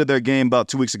 We just did their game about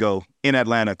 2 weeks ago in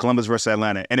Atlanta, Columbus versus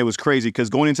Atlanta, and it was crazy because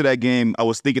going into that game, I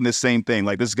was thinking the same thing.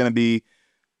 Like, this is going to be a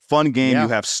fun game. Yeah. You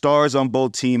have stars on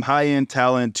both teams, high-end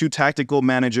talent, two tactical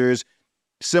managers,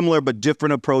 similar but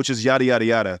different approaches, yada, yada,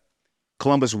 yada.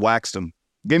 Columbus waxed them.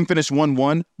 Game finished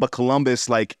 1-1, but Columbus,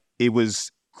 like, it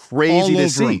was crazy to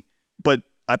see. But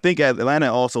I think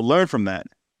Atlanta also learned from that.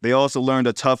 They also learned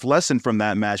a tough lesson from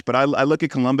that match. But I look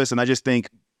at Columbus, and I just think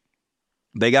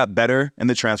they got better in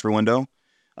the transfer window.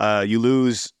 You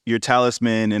lose your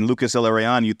talisman and Lucas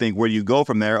Elarayan, you think, where do you go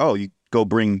from there? Oh, you go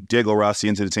bring Diego Rossi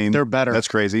into the team. They're better. That's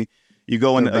crazy. You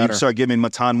go and you start giving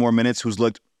Matan more minutes, who's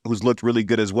looked really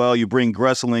good as well. You bring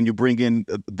Gressel in, you bring in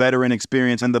veteran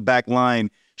experience in the back line.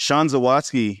 Sean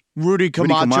Zawatsky, Rudy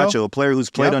Camacho, a player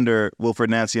who's played under Wilfried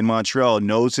Nancy in Montreal,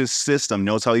 knows his system,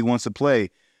 knows how he wants to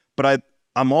play. But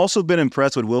I'm also been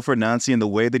impressed with Wilfried Nancy and the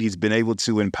way that he's been able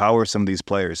to empower some of these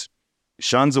players.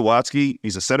 Sean Zawatsky,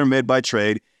 he's a center mid by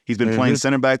trade. He's been playing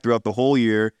center back throughout the whole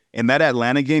year. In that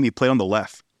Atlanta game, he played on the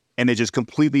left. And it just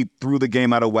completely threw the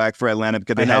game out of whack for Atlanta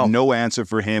because they had no answer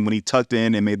for him when he tucked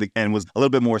in and was a little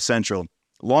bit more central.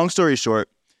 Long story short,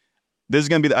 this is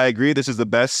going to be, I agree, this is the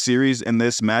best series in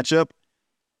this matchup,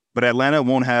 but Atlanta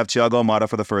won't have Thiago Almada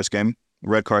for the first game,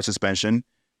 red card suspension.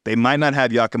 They might not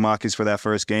have Giakoumakis for that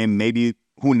first game. Maybe,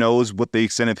 who knows what the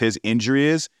extent of his injury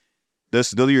is.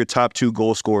 Those are your top two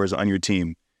goal scorers on your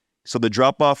team. So the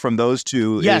drop-off from those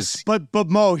two is... Yes, but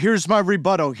Mo, here's my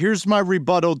rebuttal. Here's my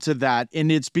rebuttal to that,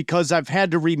 and it's because I've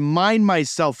had to remind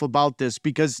myself about this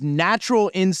because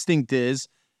natural instinct is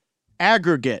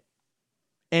aggregate.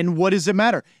 And what does it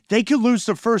matter? They could lose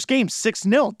the first game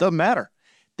 6-0. Doesn't matter.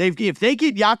 If they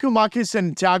get Giakoumakis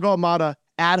and Thiago Almada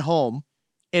at home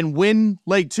and win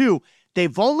leg 2,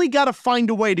 they've only got to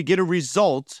find a way to get a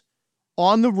result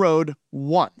on the road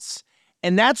once.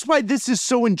 And that's why this is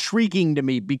so intriguing to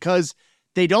me because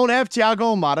they don't have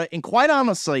Thiago Almada. And quite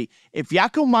honestly, if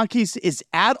Giakoumakis is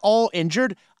at all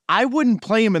injured, I wouldn't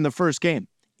play him in the first game.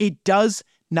 It does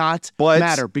not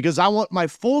matter because I want my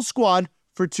full squad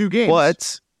for 2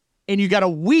 games. And you got a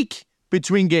week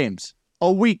between games.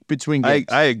 A week between games.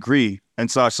 I agree.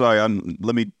 And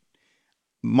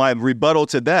my rebuttal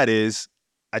to that is,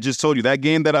 I just told you that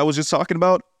game that I was just talking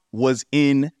about was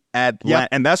in Atlanta. Yep.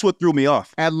 And that's what threw me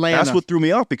off. Atlanta. That's what threw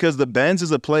me off because the Benz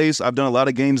is a place, I've done a lot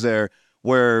of games there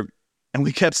where, and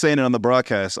we kept saying it on the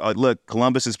broadcast, look,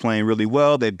 Columbus is playing really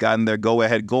well. They've gotten their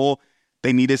go-ahead goal.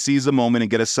 They need to seize the moment and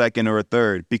get a second or a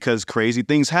third because crazy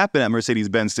things happen at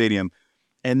Mercedes-Benz Stadium.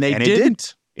 And they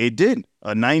didn't. It did.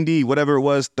 A 90, whatever it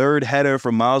was, third header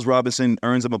from Miles Robinson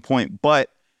earns them a point. But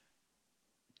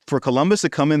for Columbus to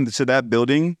come into that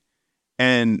building,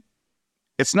 and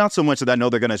it's not so much that I know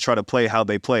they're going to try to play how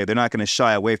they play. They're not going to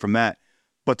shy away from that.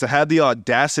 But to have the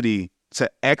audacity to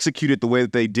execute it the way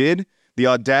that they did, the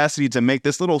audacity to make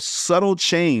this little subtle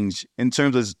change in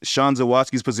terms of Sean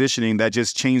Zawatsky's positioning that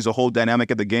just changed the whole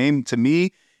dynamic of the game, to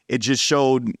me, it just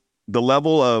showed the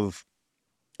level of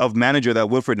manager that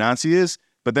Wilfried Nancy is,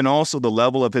 but then also the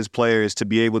level of his players to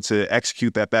be able to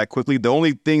execute that back quickly. The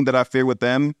only thing that I fear with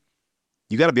them,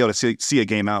 you got to be able to see a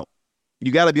game out.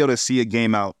 You got to be able to see a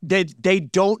game out. They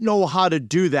don't know how to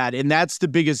do that, and that's the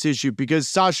biggest issue. Because,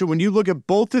 Sacha, when you look at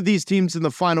both of these teams in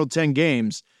the final 10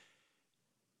 games,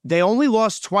 they only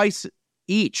lost twice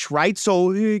each, right?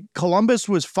 So Columbus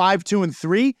was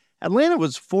 5-2-3. Atlanta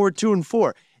was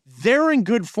 4-2-4. They're in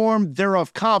good form. They're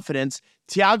of confidence.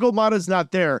 Thiago Motta's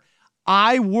not there.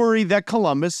 I worry that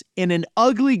Columbus, in an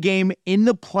ugly game in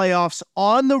the playoffs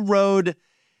on the road,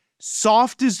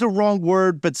 soft is the wrong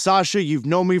word, but Sacha, you've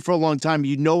known me for a long time.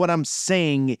 You know what I'm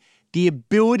saying. The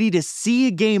ability to see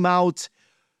a game out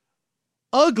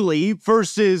ugly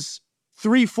versus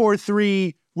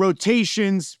 3-4-3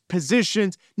 rotations,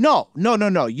 positions. No.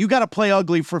 You got to play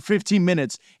ugly for 15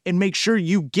 minutes and make sure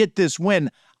you get this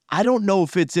win. I don't know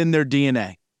if it's in their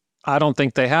DNA. I don't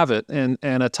think they have it. And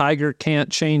a tiger can't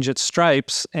change its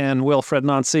stripes, and Wilfred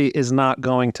Nancy is not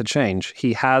going to change.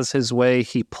 He has his way.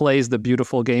 He plays the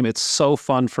beautiful game. It's so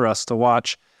fun for us to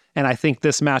watch. And I think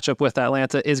this matchup with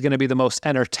Atlanta is going to be the most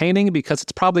entertaining because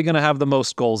it's probably going to have the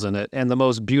most goals in it and the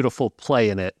most beautiful play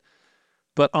in it.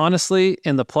 But honestly,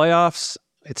 in the playoffs,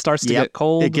 it starts to get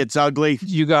cold. It gets ugly.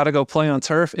 You got to go play on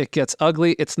turf. It gets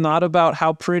ugly. It's not about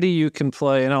how pretty you can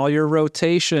play and all your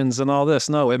rotations and all this.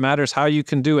 No, it matters how you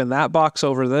can do in that box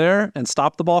over there and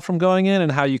stop the ball from going in,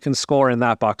 and how you can score in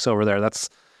that box over there. That's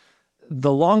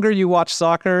the longer you watch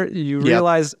soccer, you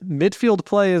realize midfield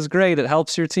play is great. It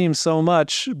helps your team so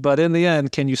much. But in the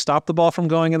end, can you stop the ball from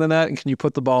going in the net, and can you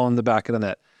put the ball in the back of the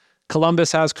net?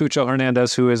 Columbus has Cucho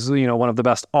Hernandez, who is, one of the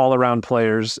best all-around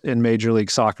players in Major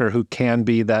League Soccer, who can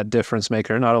be that difference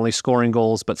maker, not only scoring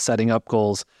goals, but setting up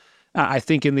goals. I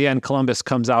think in the end, Columbus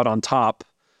comes out on top,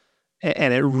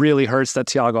 and it really hurts that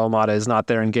Thiago Almada is not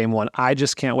there in game one. I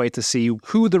just can't wait to see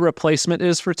who the replacement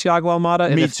is for Thiago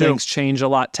Almada, and if things change a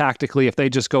lot tactically, if they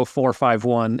just go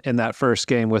 4-5-1 in that first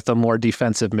game with a more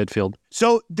defensive midfield.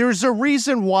 So there's a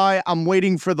reason why I'm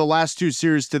waiting for the last two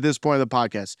series to this point of the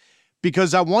podcast,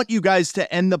 because I want you guys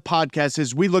to end the podcast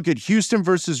as we look at Houston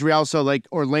versus Real Salt Lake,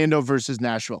 Orlando versus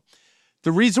Nashville.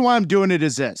 The reason why I'm doing it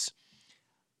is this.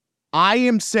 I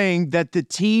am saying that the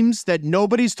teams that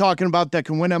nobody's talking about that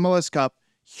can win MLS Cup,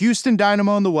 Houston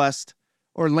Dynamo in the West,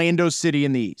 Orlando City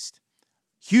in the East.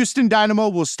 Houston Dynamo,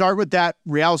 we'll start with that.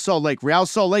 Real Salt Lake. Real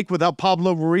Salt Lake without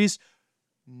Pablo Maurice,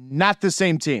 not the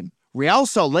same team. Real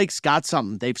Salt Lake's got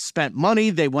something. They've spent money.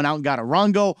 They went out and got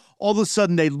Arango. All of a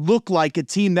sudden, they look like a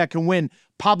team that can win.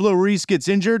 Pablo Ruiz gets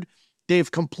injured.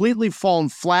 They've completely fallen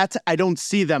flat. I don't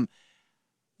see them.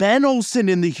 Ben Olsen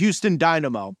in the Houston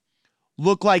Dynamo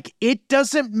look like it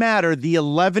doesn't matter the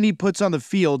 11 he puts on the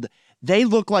field. They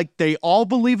look like they all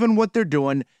believe in what they're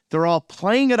doing. They're all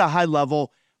playing at a high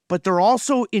level, but they're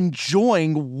also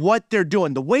enjoying what they're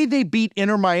doing. The way they beat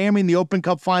Inter Miami in the Open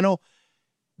Cup final,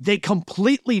 they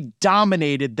completely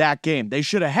dominated that game. They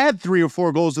should have had 3 or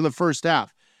 4 goals in the first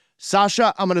half.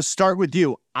 Sacha, I'm going to start with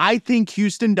you. I think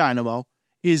Houston Dynamo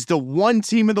is the one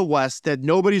team in the West that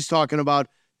nobody's talking about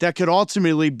that could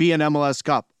ultimately be an MLS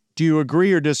Cup. Do you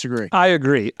agree or disagree? I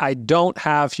agree. I don't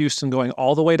have Houston going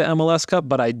all the way to MLS Cup,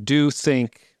 but I do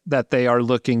think that they are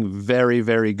looking very,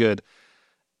 very good.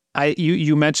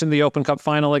 You mentioned the Open Cup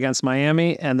final against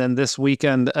Miami, and then this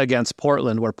weekend against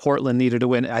Portland, where Portland needed to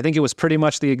win. I think it was pretty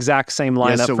much the exact same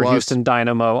lineup for Houston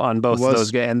Dynamo on both of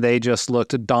those games, and they just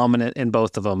looked dominant in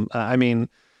both of them.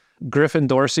 Griffin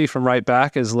Dorsey from right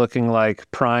back is looking like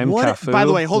prime Cafu. By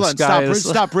the way, hold on,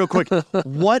 stop real quick.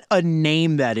 What a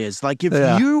name that is! Like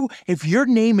if your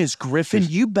name is Griffin,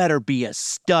 you better be a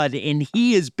stud, and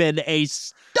he has been a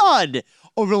stud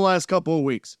over the last couple of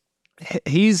weeks.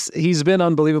 He's been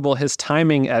unbelievable. His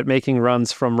timing at making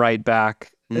runs from right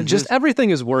back, just everything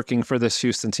is working for this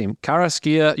Houston team.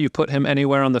 Carrasquilla, you put him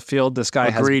anywhere on the field, this guy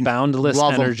has boundless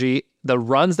energy. The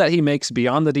runs that he makes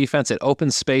beyond the defense, it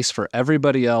opens space for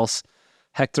everybody else.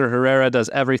 Hector Herrera does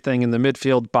everything in the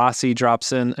midfield. Bassi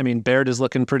drops in. Baird is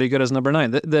looking pretty good as number 9.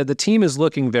 The team is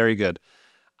looking very good.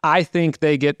 I think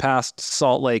they get past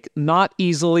Salt Lake, not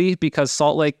easily, because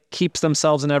Salt Lake keeps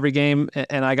themselves in every game,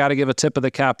 and I got to give a tip of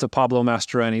the cap to Pablo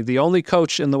Mastroeni, the only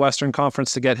coach in the Western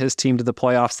Conference to get his team to the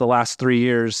playoffs the last 3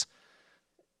 years.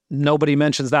 Nobody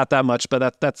mentions that much,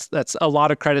 but that's a lot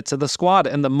of credit to the squad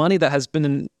and the money that has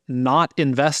been not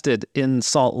invested in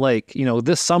Salt Lake.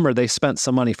 This summer they spent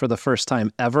some money for the first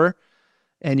time ever,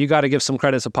 and you got to give some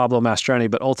credit to Pablo Mastroeni,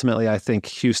 but ultimately I think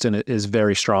Houston is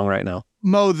very strong right now.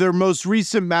 Mo, their most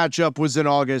recent matchup was in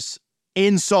August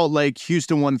in Salt Lake.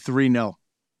 Houston won 3-0.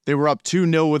 They were up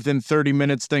 2-0 within 30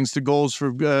 minutes thanks to goals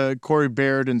for Corey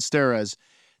Baird and Steres.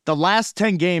 The last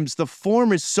 10 games, the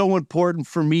form is so important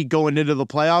for me going into the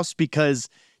playoffs because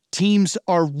teams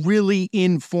are really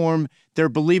in form. They're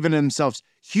believing in themselves.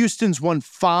 Houston's won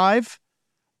 5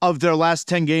 of their last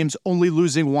 10 games, only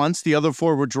losing once. The other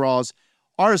 4 were draws.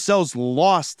 RSL's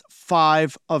lost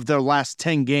 5 of their last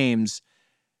 10 games.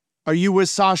 Are you with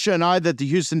Sacha and I that the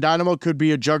Houston Dynamo could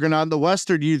be a juggernaut in the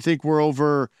West, or do you think we're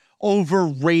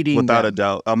overrating Without them? a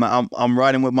doubt. I'm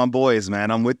riding with my boys, man.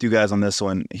 I'm with you guys on this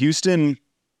one. Houston,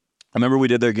 I remember we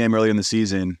did their game earlier in the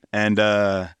season, and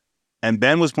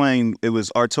Ben was playing. It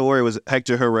was Artur, it was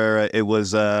Hector Herrera, it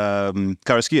was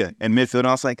Carrasquilla in midfield. And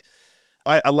I was like,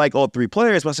 I like all three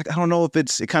players, but I was like, I don't know if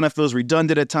it kind of feels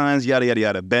redundant at times, yada, yada,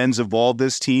 yada. Ben's evolved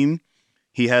this team.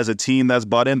 He has a team that's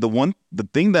bought in. The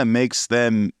thing that makes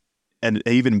them an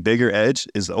even bigger edge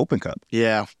is the Open Cup.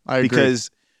 Yeah, I agree. Because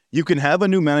you can have a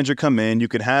new manager come in, you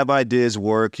can have ideas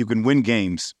work, you can win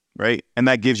games, right? And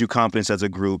that gives you confidence as a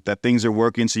group that things are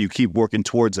working, so you keep working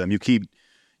towards them. You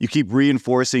keep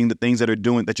reinforcing the things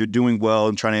that you're doing well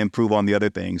and trying to improve on the other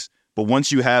things. But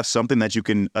once you have something that you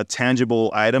can, a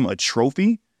tangible item, a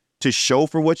trophy to show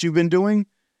for what you've been doing.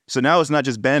 So now it's not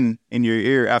just Ben in your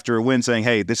ear after a win saying,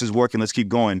 hey, this is working, let's keep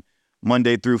going.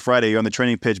 Monday through Friday, you're on the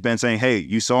training pitch, Ben saying, hey,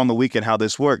 you saw on the weekend how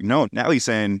this worked. No, now he's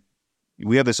saying,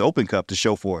 we have this Open Cup to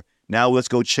show for. Now let's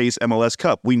go chase MLS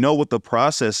Cup. We know what the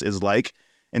process is like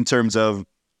in terms of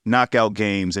knockout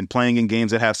games and playing in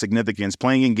games that have significance,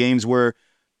 playing in games where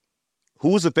who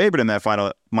was the favorite in that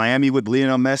final? Miami with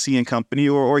Lionel Messi and company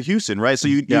or Houston, right? So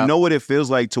you know what it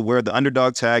feels like to wear the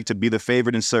underdog tag, to be the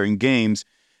favorite in certain games.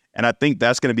 And I think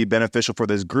that's going to be beneficial for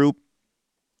this group.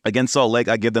 Against Salt Lake,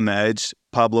 I give them the edge.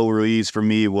 Pablo Ruiz, for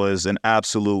me, was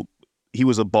he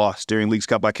was a boss during Leagues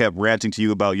Cup. I kept ranting to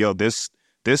you about, this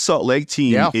Salt Lake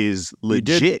team is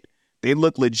legit. They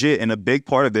look legit, and a big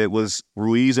part of it was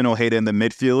Ruiz and Ojeda in the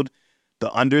midfield,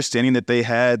 the understanding that they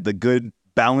had, the good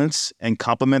balance and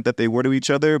complement that they were to each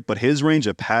other, but his range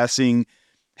of passing,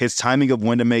 his timing of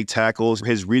when to make tackles,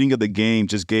 his reading of the game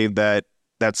just gave that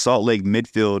Salt Lake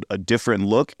midfield a different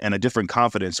look and a different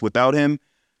confidence. Without him,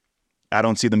 I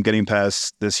don't see them getting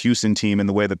past this Houston team in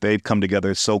the way that they've come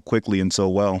together so quickly and so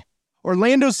well.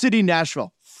 Orlando City,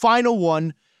 Nashville, final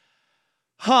one.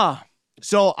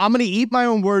 So I'm going to eat my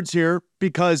own words here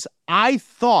because I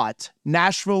thought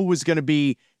Nashville was going to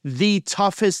be the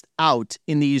toughest out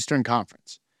in the Eastern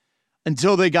Conference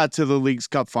until they got to the Leagues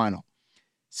Cup final.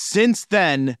 Since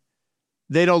then,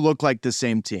 they don't look like the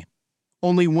same team,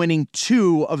 only winning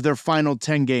 2 of their final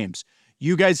 10 games.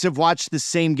 You guys have watched the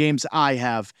same games I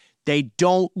have. They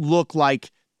don't look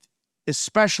like,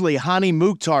 especially Hani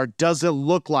Mukhtar, doesn't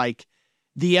look like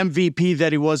the MVP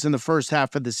that he was in the first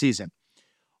half of the season.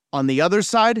 On the other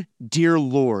side, dear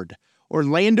Lord,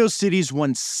 Orlando City's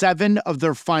won 7 of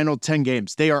their final 10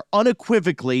 games. They are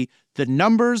unequivocally, the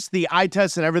numbers, the eye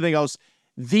test, and everything else,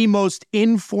 the most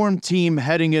informed team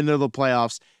heading into the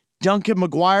playoffs. Duncan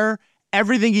McGuire,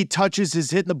 everything he touches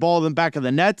is hitting the ball in the back of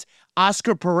the net.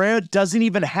 Oscar Pereira doesn't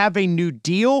even have a new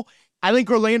deal. I think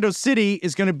Orlando City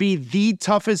is going to be the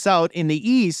toughest out in the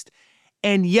East.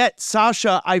 And yet,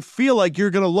 Sacha, I feel like you're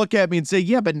going to look at me and say,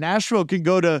 yeah, but Nashville can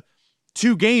go to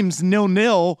 2 games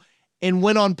 0-0 and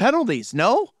win on penalties.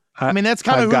 No? I mean, that's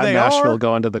kind of who they are. Nashville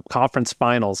going to the conference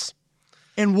finals.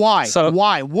 And why?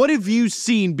 Why? What have you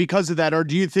seen because of that? Or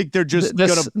do you think they're just going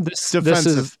to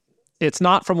defensive? It's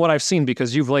not from what I've seen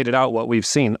because you've laid it out what we've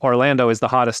seen. Orlando is the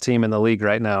hottest team in the league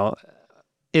right now.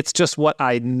 It's just what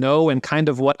I know and kind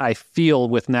of what I feel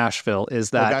with Nashville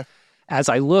is that as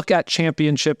I look at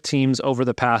championship teams over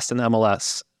the past in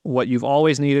MLS, what you've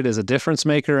always needed is a difference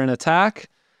maker in attack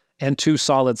and 2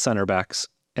 solid center backs.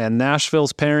 And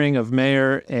Nashville's pairing of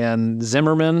Mayer and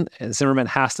Zimmerman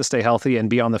has to stay healthy and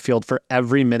be on the field for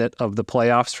every minute of the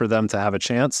playoffs for them to have a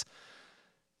chance,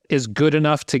 is good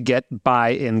enough to get by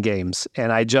in games.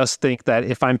 And I just think that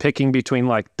if I'm picking between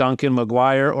like Duncan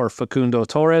McGuire or Facundo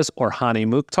Torres or Hani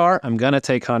Mukhtar, I'm going to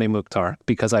take Hani Mukhtar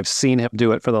because I've seen him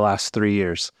do it for the last 3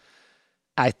 years.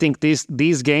 I think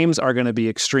these games are going to be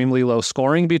extremely low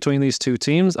scoring between these 2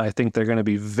 teams. I think they're going to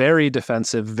be very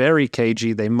defensive, very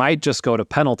cagey. They might just go to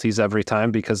penalties every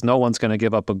time because no one's going to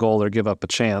give up a goal or give up a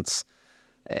chance.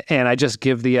 And I just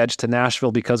give the edge to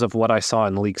Nashville because of what I saw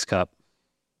in Leagues Cup.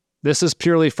 This is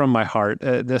purely from my heart.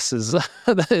 It's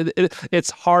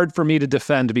hard for me to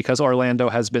defend because Orlando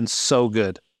has been so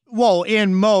good. Well,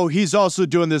 and Mo, he's also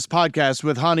doing this podcast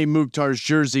with Hani Mukhtar's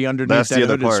jersey underneath that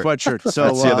hooded sweatshirt. So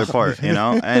that's the other part,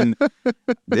 And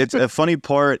it's a funny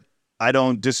part. I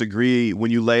don't disagree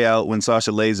when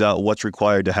Sacha lays out what's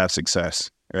required to have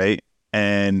success, right?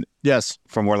 And yes,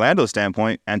 from Orlando's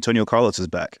standpoint, Antonio Carlos is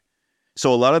back.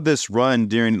 So a lot of this run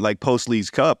during like post-Leagues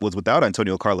Cup was without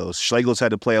Antonio Carlos. Schlegel's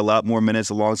had to play a lot more minutes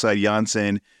alongside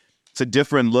Janssen. It's a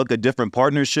different look, a different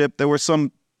partnership. There were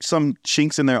some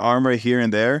chinks in their armor here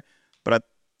and there, but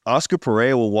Oscar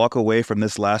Pereira will walk away from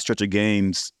this last stretch of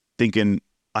games thinking,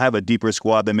 I have a deeper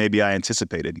squad than maybe I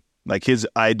anticipated. Like his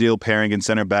ideal pairing in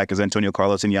center back is Antonio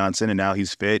Carlos and Janssen, and now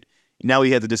he's fit. Now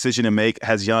he has a decision to make.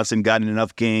 Has Janssen gotten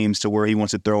enough games to where he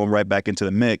wants to throw him right back into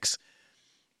the mix?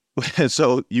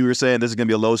 So you were saying this is going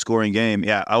to be a low-scoring game.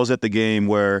 Yeah, I was at the game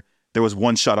where there was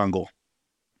one shot on goal.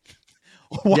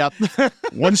 Yep.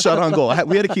 One shot on goal.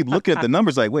 We had to keep looking at the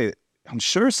numbers like, wait, I'm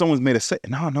sure someone's made a save.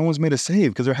 No one's made a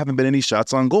save because there haven't been any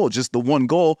shots on goal. Just the one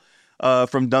goal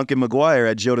from Duncan McGuire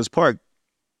at Geodis Park.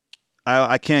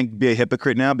 I can't be a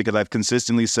hypocrite now because I've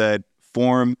consistently said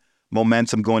form,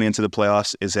 momentum going into the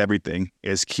playoffs is everything,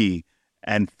 is key.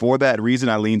 And for that reason,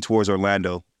 I lean towards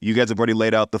Orlando. You guys have already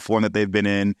laid out the form that they've been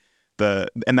in,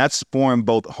 and that's form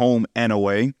both home and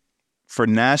away. For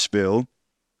Nashville,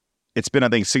 it's been, I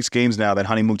think, 6 games now that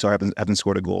Hani Mukhtar hasn't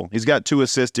scored a goal. He's got 2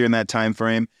 assists during that time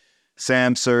frame.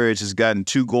 Sam Surridge has gotten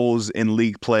 2 goals in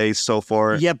league play so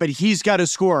far. Yeah, but he's got to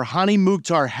score. Hani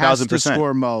Mukhtar has 1,000%. to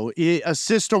score, Mo.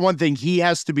 Assist or one thing, he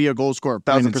has to be a goal scorer.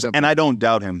 1,000%. And I don't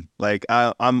doubt him. Like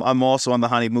I'm also on the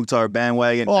Hani Mukhtar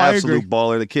bandwagon. Oh, Absolute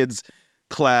baller. The kid's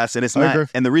class, and it's not.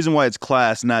 And the reason why it's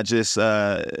class, not just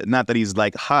not that he's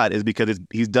like hot, is because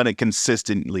he's done it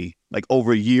consistently, like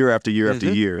over year after year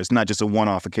after year. It's not just a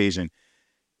one-off occasion.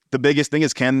 The biggest thing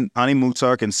is, can Hani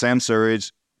Mukhtar and Sam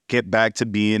Surridge get back to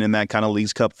being in that kind of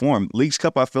Leagues Cup form? Leagues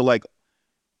Cup, I feel like,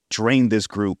 drained this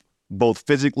group both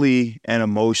physically and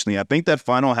emotionally. I think that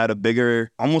final had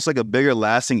almost like a bigger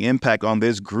lasting impact on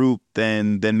this group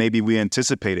than maybe we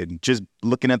anticipated. Just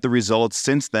looking at the results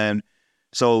since then.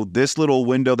 So this little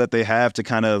window that they have to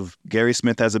kind of, Gary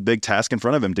Smith has a big task in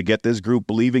front of him to get this group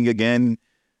believing again.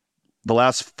 The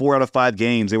last 4 out of 5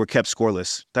 games, they were kept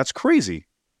scoreless. That's crazy.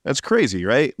 That's crazy,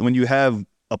 right? When you have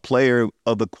a player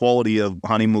of the quality of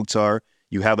Hani Mukhtar,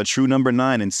 you have a true number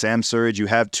 9 in Sam Surridge, you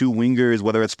have 2 wingers,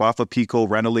 whether it's Fafa Pico,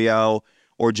 Randall Leao,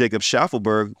 or Jacob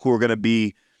Schaffelberg, who are going to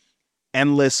be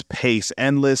endless pace,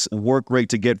 endless work rate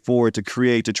to get forward, to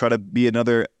create, to try to be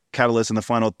another catalyst in the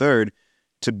final third.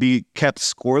 To be kept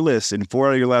scoreless in 4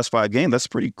 out of your last 5 games, that's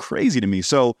pretty crazy to me.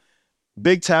 So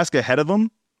big task ahead of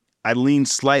them. I lean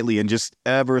slightly, and just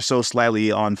ever so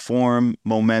slightly, on form,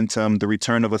 momentum, the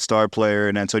return of a star player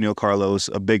in Antonio Carlos,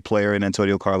 a big player in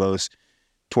Antonio Carlos,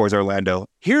 towards Orlando.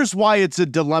 Here's why it's a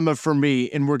dilemma for me,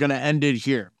 and we're going to end it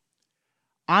here.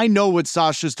 I know what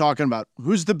Sacha's talking about.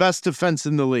 Who's the best defense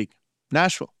in the league?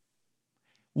 Nashville.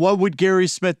 What would Gary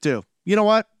Smith do? You know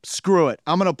what? Screw it.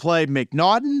 I'm going to play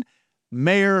McNaughton,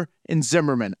 Mayer, and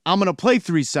Zimmerman. I'm going to play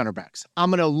 3 center backs. I'm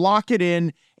going to lock it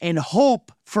in and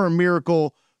hope for a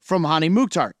miracle from Hani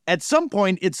Mukhtar. At some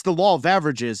point, it's the law of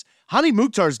averages. Hani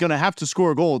Mukhtar is going to have to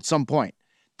score a goal at some point.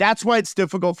 That's why it's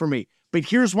difficult for me. But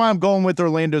here's why I'm going with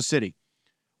Orlando City.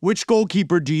 Which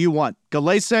goalkeeper do you want,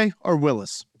 Galese or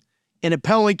Willis? In a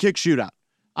penalty kick shootout,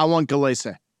 I want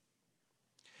Galese.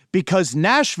 Because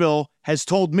Nashville has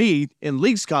told me in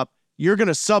Leagues Cup, you're going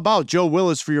to sub out Joe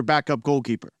Willis for your backup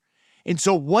goalkeeper. And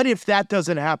so what if that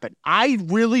doesn't happen? I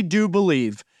really do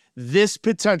believe this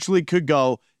potentially could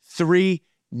go 3-0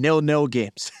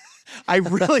 games.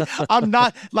 I'm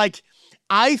not like,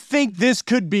 I think this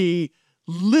could be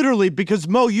literally, because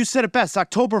Mo, you said it best,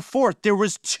 October 4th, there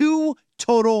was 2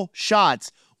 total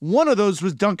shots. One of those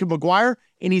was Duncan McGuire,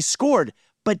 and he scored.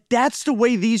 But that's the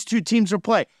way these 2 teams are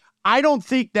playing. I don't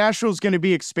think Nashville's going to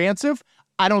be expansive.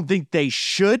 I don't think they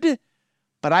should.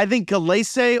 But I think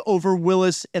Galese over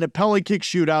Willis in a penalty kick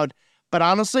shootout. But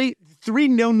honestly,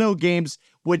 3-0 games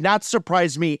would not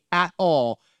surprise me at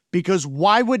all. Because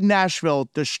why would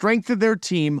Nashville, the strength of their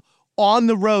team on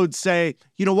the road, say,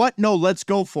 you know what? No, let's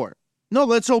go for it. No,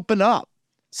 let's open up.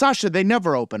 Sacha, they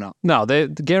never open up. No,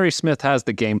 Gary Smith has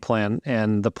the game plan,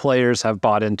 and the players have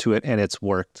bought into it, and it's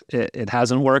worked. It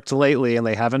hasn't worked lately, and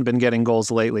they haven't been getting goals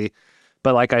lately.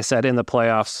 But like I said, in the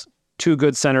playoffs, 2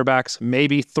 good center backs,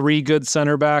 maybe 3 good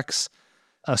center backs,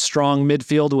 a strong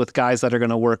midfield with guys that are going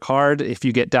to work hard. If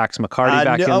you get Dax McCarty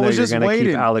back in there, you're going to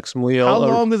keep Alex Muyl. How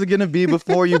long is it going to be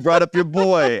before you brought up your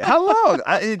boy? How long?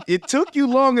 It took you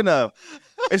long enough.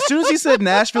 As soon as he said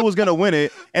Nashville was going to win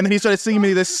it, and then he started singing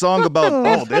me this song about,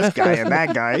 oh, this guy and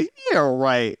that guy. Yeah,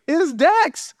 right. It's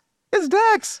Dax. It's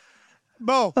Dax.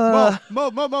 Mo. And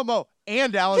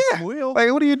Alex Muyl.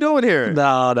 Like, what are you doing here?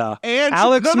 No. And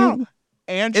Alex no.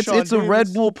 And it's a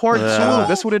Red Bull Part 2.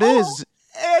 That's what it is.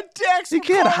 And Dax. You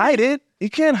can't hide it.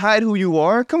 You can't hide who you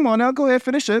are. Come on now. Go ahead.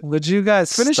 Finish it. Would you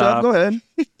guys finish stop? up? Go ahead.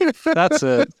 That's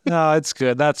it. No, it's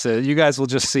good. That's it. You guys will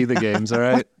just see the games, all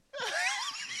right?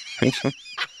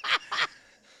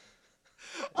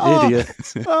 Idiot.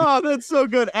 Oh, that's so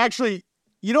good. Actually,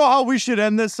 you know how we should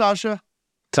end this, Sacha?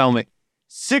 Tell me.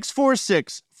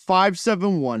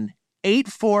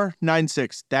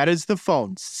 646-571-8496. That is the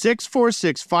phone.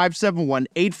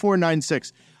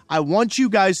 646-571-8496. I want you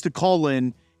guys to call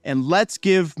in and let's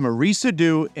give Maurice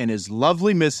Adu and his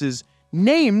lovely missus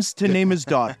names to name his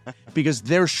daughter because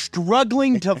they're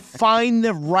struggling to find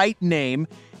the right name.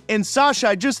 And Sacha,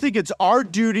 I just think it's our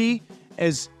duty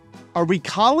as, are we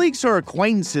colleagues or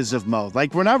acquaintances of Mo?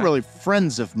 Like, we're not really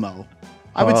friends of Mo.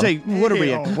 I would say, what are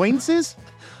we, acquaintances?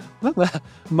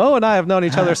 Mo and I have known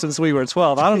each other since we were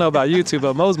 12. I don't know about you two,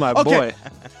 but Mo's my boy.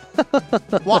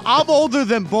 Well, I'm older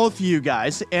than both of you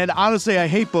guys, and honestly, I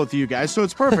hate both of you guys, so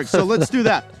it's perfect. So let's do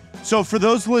that. So for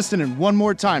those listening, one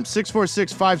more time,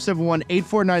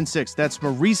 646-571-8496. That's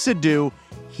Maurice Adu.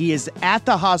 He is at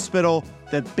the hospital.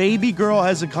 The baby girl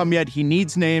hasn't come yet. He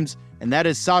needs names, and that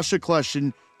is Sacha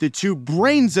Kljestan, the two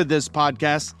brains of this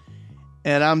podcast,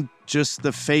 and I'm just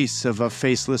the face of a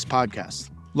faceless podcast.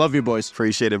 Love you, boys.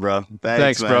 Appreciate it, bro.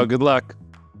 Thanks, bro. Good luck.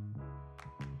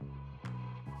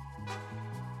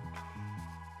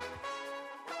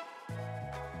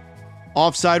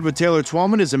 Offside with Taylor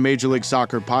Twellman is a Major League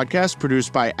Soccer podcast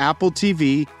produced by Apple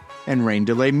TV and Rain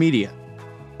Delay Media.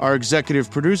 Our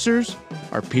executive producers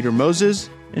are Peter Moses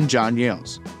and John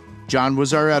Yales. John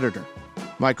was our editor.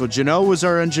 Michael Janot was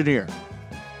our engineer.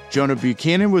 Jonah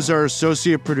Buchanan was our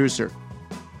associate producer.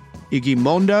 Iggy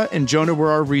Monda and Jonah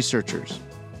were our researchers.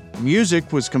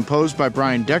 Music was composed by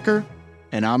Brian Decker,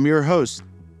 and I'm your host,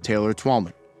 Taylor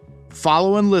Twellman.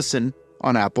 Follow and listen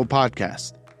on Apple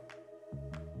Podcasts.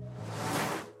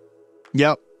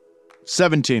 Yep.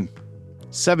 17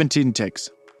 takes.